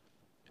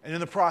 And in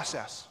the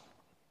process,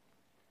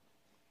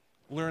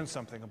 learn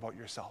something about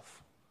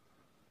yourself.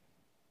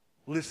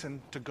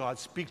 Listen to God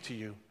speak to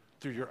you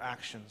through your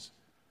actions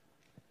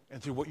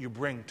and through what you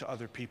bring to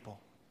other people.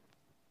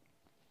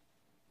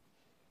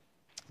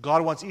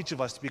 God wants each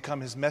of us to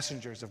become His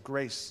messengers of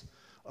grace,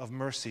 of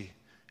mercy,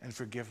 and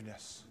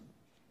forgiveness.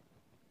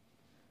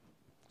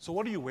 So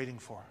what are you waiting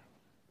for?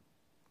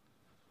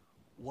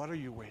 What are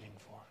you waiting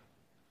for?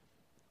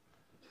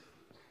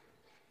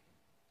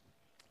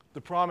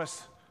 The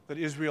promise that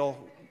Israel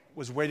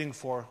was waiting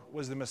for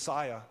was the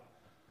Messiah.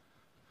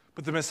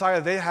 But the Messiah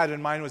they had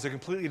in mind was a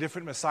completely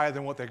different Messiah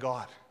than what they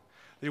got.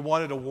 They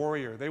wanted a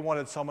warrior. They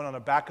wanted someone on the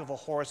back of a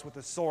horse with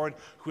a sword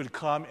who would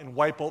come and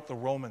wipe out the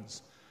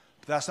Romans.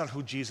 But that's not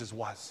who Jesus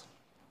was.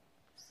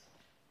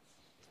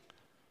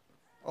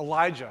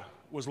 Elijah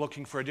was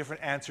looking for a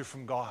different answer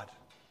from God.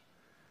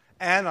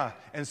 Anna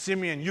and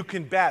Simeon, you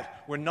can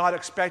bet, were not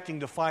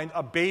expecting to find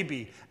a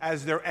baby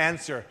as their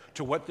answer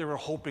to what they were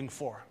hoping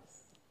for.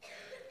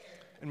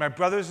 And my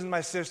brothers and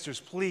my sisters,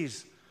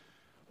 please,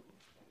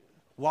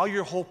 while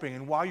you're hoping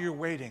and while you're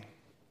waiting,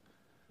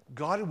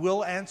 God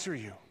will answer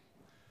you.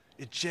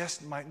 It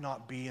just might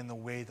not be in the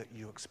way that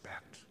you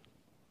expect.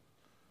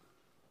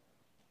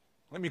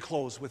 Let me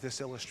close with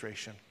this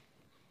illustration.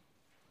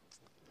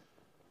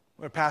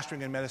 When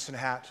pastoring in Medicine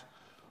Hat,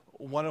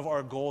 one of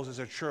our goals as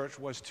a church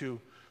was to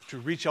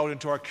reach out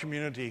into our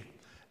community,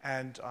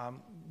 and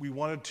we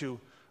wanted to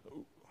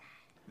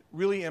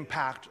really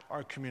impact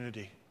our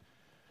community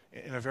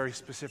in a very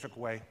specific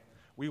way.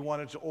 We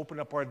wanted to open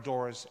up our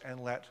doors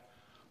and let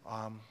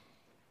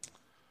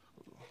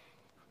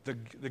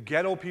the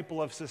ghetto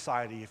people of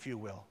society, if you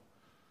will,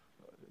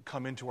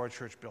 come into our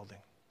church building.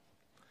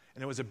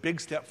 And it was a big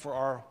step for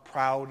our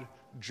proud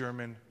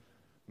German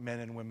men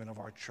and women of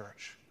our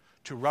church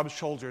to rub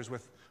shoulders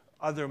with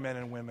other men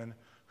and women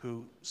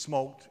who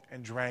smoked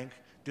and drank,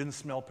 didn't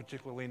smell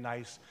particularly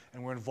nice,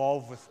 and were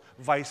involved with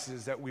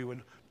vices that we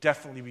would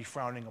definitely be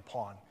frowning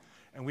upon.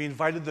 And we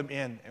invited them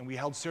in, and we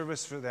held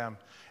service for them,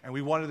 and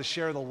we wanted to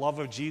share the love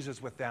of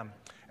Jesus with them.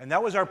 And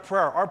that was our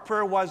prayer. Our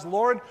prayer was,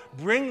 Lord,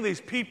 bring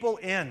these people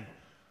in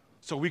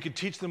so we could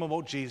teach them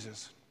about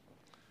Jesus.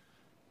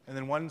 And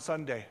then one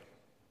Sunday,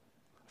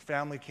 a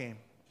family came.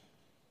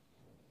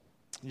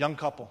 Young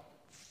couple,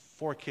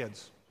 4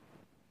 kids.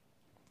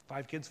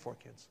 5 kids, 4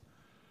 kids.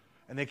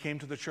 And they came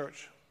to the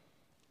church.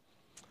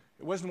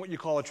 It wasn't what you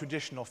call a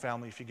traditional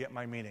family, if you get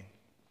my meaning.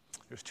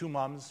 There's 2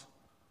 moms,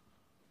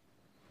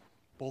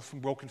 both from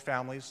broken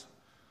families,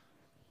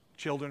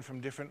 children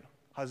from different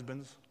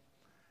husbands,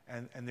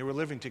 and they were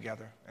living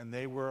together. And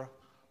they were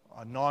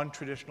a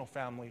non-traditional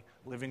family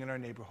living in our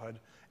neighborhood,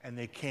 and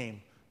they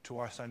came to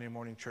our Sunday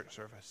morning church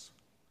service.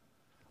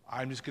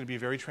 I'm just going to be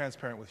very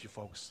transparent with you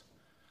folks.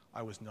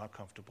 I was not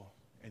comfortable,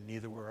 and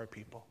neither were our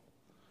people.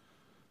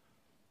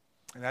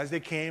 And as they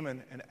came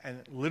and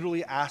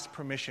literally asked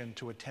permission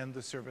to attend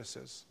the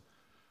services,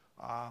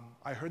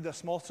 I heard that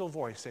small, still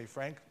voice say,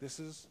 Frank, this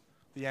is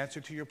the answer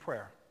to your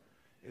prayer.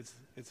 It's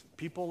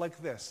people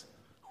like this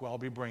who I'll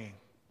be bringing.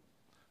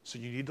 So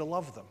you need to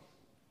love them.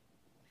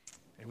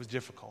 It was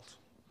difficult.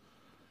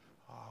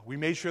 We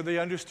made sure they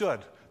understood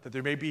that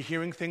they may be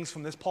hearing things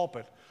from this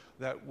pulpit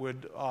that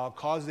would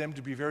cause them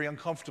to be very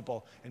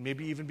uncomfortable and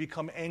maybe even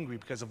become angry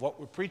because of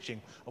what we're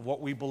preaching, of what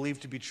we believe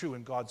to be true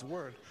in God's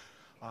Word.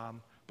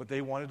 But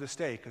they wanted to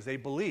stay because they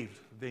believed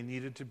they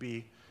needed to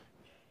be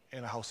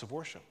in a house of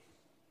worship.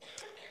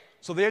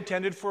 So they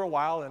attended for a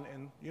while,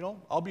 and you know,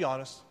 I'll be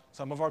honest,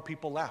 some of our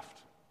people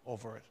left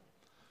over it.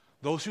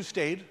 Those who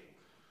stayed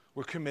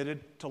were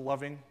committed to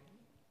loving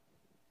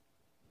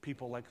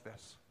people like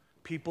this,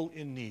 people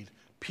in need,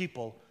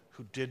 people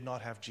who did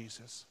not have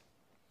Jesus.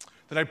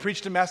 Then I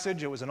preached a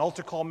message. It was an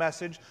altar call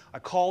message. I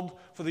called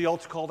for the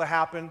altar call to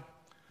happen.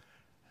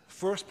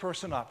 First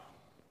person up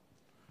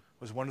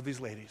was one of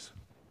these ladies.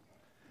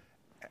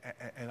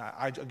 And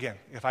I again,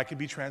 if I could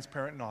be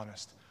transparent and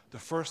honest, the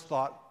first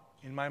thought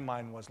in my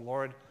mind was,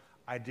 Lord,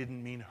 I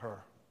didn't mean her.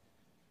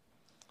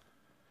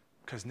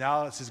 Because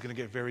now this is going to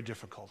get very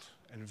difficult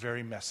and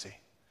very messy.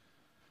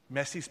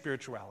 Messy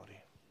spirituality.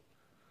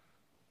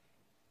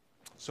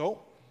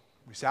 So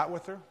we sat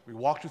with her. We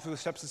walked her through the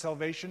steps of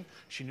salvation.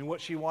 She knew what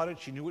she wanted.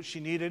 She knew what she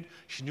needed.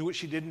 She knew what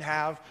she didn't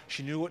have.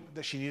 She knew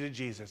that she needed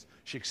Jesus.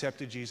 She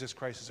accepted Jesus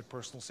Christ as a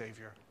personal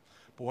Savior.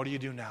 But what do you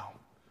do now?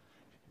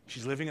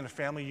 She's living in a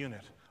family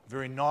unit, a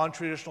very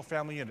non-traditional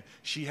family unit.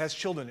 She has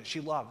children that she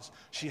loves.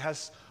 She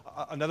has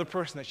another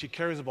person that she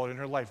cares about in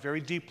her life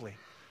very deeply.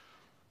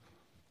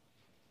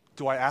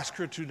 Do I ask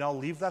her to now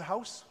leave that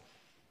house?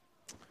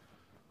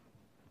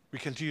 We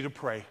continue to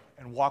pray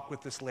and walk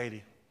with this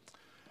lady.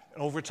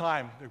 And over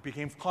time, there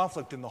became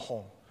conflict in the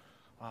home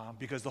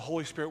because the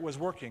Holy Spirit was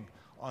working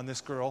on this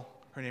girl.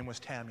 Her name was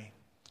Tammy.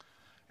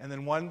 And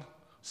then one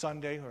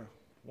Sunday, or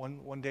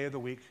one day of the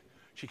week,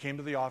 she came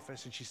to the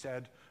office and she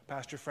said,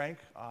 Pastor Frank,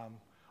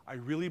 I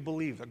really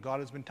believe that God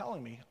has been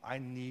telling me I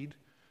need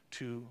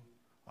to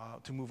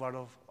move out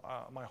of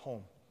my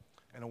home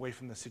and away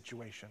from this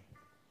situation.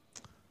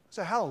 It's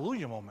a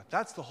hallelujah moment.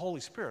 That's the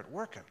Holy Spirit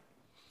working.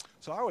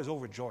 So I was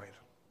overjoyed.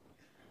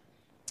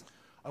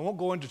 I won't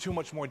go into too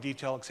much more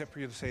detail except for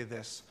you to say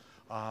this.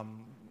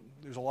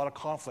 There's a lot of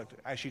conflict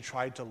as she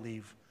tried to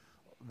leave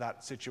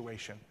that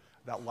situation,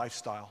 that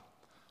lifestyle.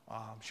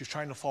 She was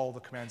trying to follow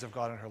the commands of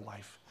God in her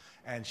life.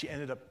 And she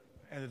ended up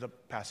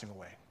passing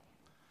away.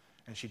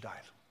 And she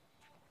died.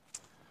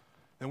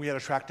 Then we had to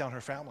track down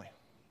her family.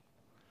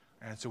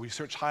 And so we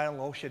searched high and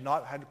low. She had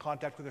not had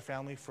contact with her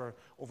family for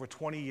over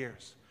 20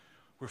 years.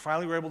 We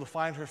finally were able to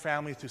find her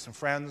family through some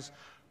friends,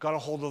 got a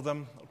hold of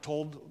them,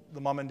 told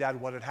the mom and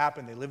dad what had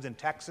happened. They lived in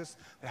Texas.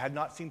 They had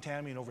not seen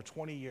Tammy in over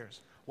 20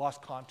 years,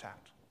 lost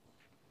contact.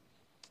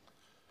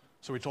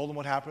 So we told them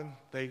what happened.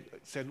 They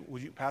said,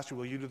 Pastor,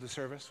 will you do the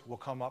service? We'll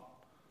come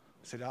up.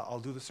 I said,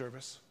 I'll do the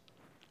service.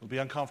 It'll be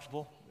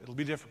uncomfortable. It'll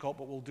be difficult,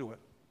 but we'll do it.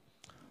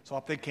 So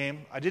up they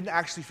came. I didn't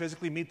actually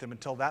physically meet them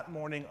until that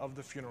morning of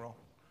the funeral.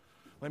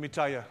 Let me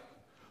tell you,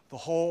 the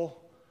whole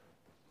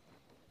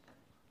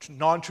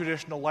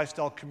non-traditional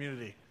lifestyle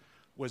community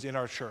was in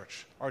our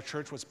church. Our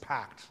church was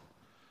packed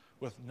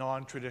with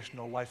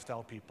non-traditional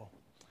lifestyle people.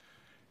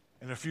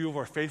 And a few of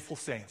our faithful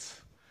saints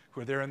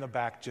who were there in the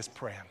back just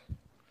praying.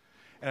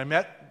 And I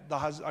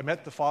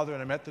met the father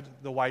and I met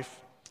the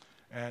wife,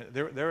 and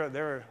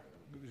they're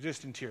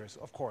just in tears,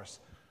 of course.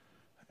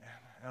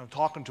 And I'm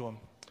talking to him,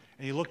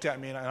 and he looked at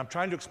me, and I'm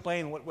trying to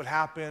explain what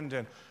happened,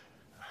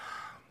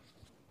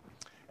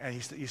 and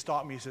he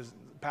stopped me. He says,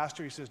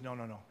 Pastor, he says,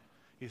 no.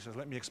 He says,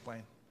 let me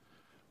explain.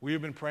 We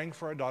have been praying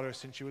for our daughter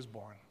since she was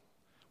born.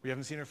 We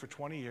haven't seen her for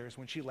 20 years.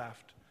 When she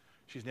left,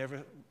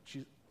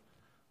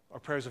 our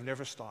prayers have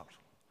never stopped.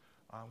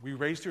 We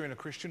raised her in a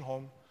Christian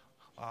home.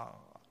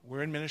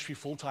 We're in ministry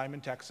full-time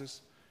in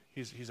Texas.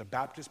 He's a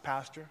Baptist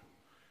pastor.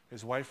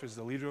 His wife is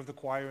the leader of the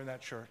choir in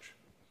that church.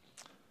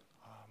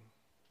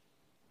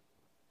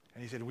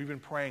 And he said, we've been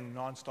praying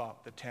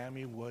nonstop that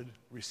Tammy would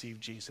receive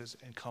Jesus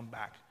and come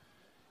back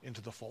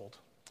into the fold.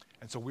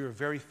 And so we were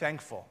very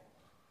thankful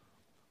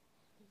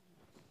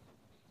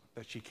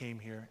that she came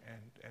here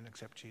and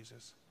accept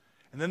Jesus.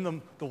 And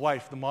then the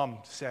wife, the mom,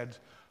 said,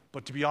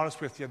 but to be honest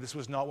with you, this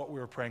was not what we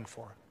were praying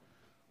for.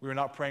 We were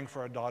not praying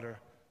for our daughter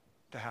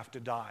to have to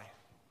die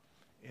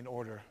in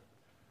order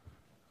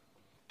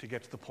to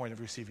get to the point of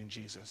receiving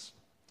Jesus.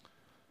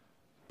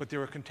 But they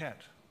were content,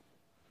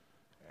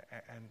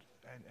 and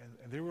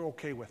they were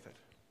okay with it.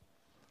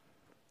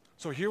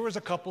 So here was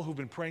a couple who've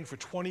been praying for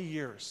 20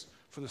 years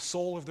for the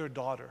soul of their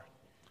daughter,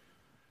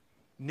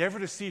 never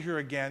to see her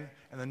again,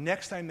 and the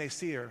next time they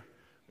see her,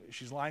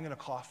 she's lying in a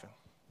coffin.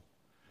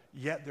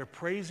 Yet they're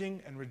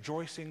praising and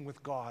rejoicing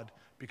with God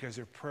because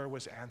their prayer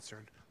was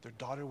answered. Their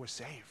daughter was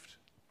saved.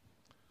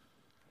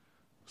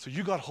 So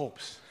you got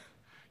hopes,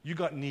 you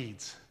got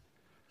needs,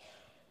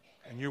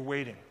 and you're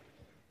waiting.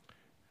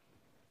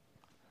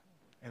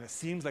 And it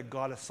seems like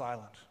God is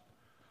silent.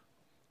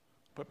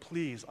 But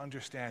please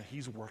understand,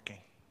 He's working.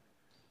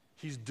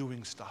 He's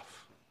doing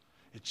stuff.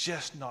 It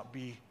just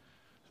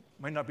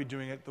might not be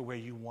doing it the way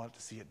you want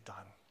to see it done.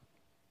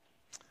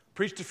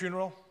 Preached a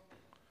funeral,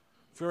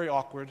 very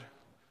awkward.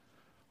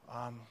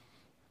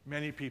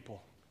 Many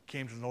people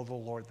came to know the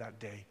Lord that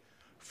day,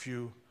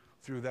 few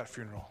through that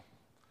funeral.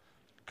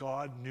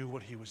 God knew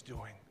what He was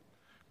doing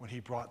when He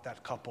brought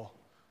that couple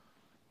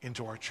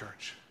into our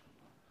church.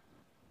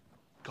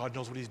 God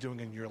knows what He's doing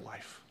in your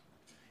life.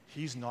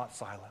 He's not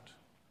silent.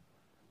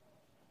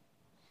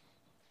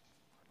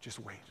 Just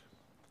wait.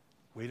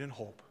 Wait in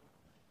hope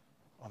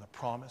on the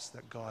promise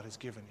that God has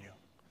given you,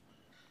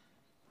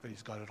 that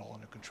He's got it all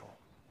under control.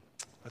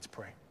 Let's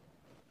pray.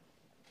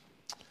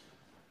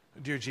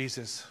 Dear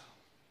Jesus,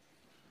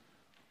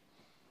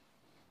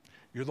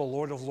 You're the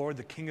Lord of Lords,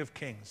 the King of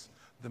Kings,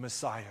 the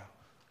Messiah.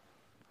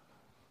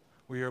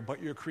 We are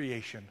but Your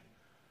creation,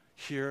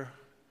 here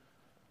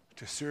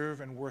to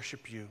serve and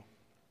worship You.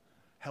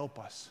 Help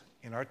us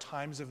in our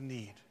times of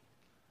need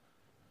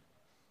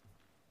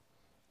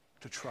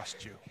to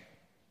trust You,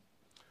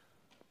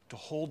 to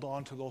hold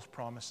on to those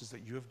promises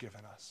that You have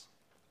given us.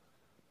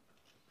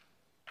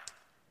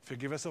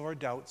 Forgive us of our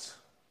doubts.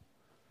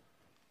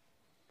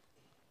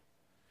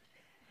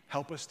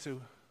 Help us to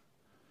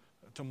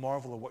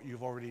marvel at what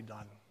You've already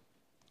done.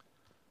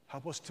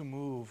 Help us to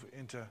move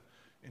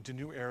into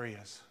new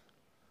areas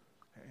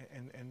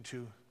and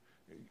to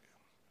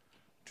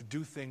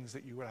do things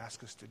that You would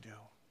ask us to do.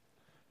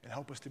 And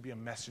help us to be a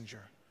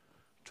messenger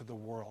to the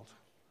world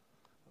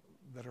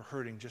that are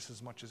hurting just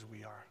as much as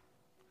we are.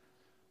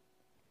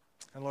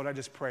 And Lord, I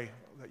just pray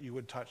that You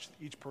would touch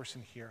each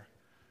person here,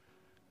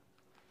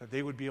 that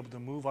they would be able to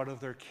move out of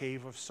their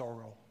cave of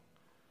sorrow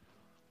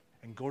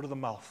and go to the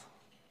mouth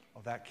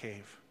of that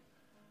cave,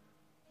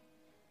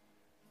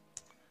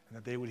 and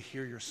that they would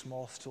hear Your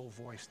small, still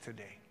voice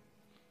today,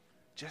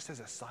 just as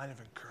a sign of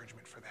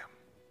encouragement for them.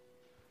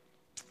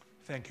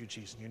 Thank You,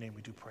 Jesus. In Your name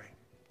we do pray.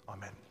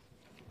 Amen.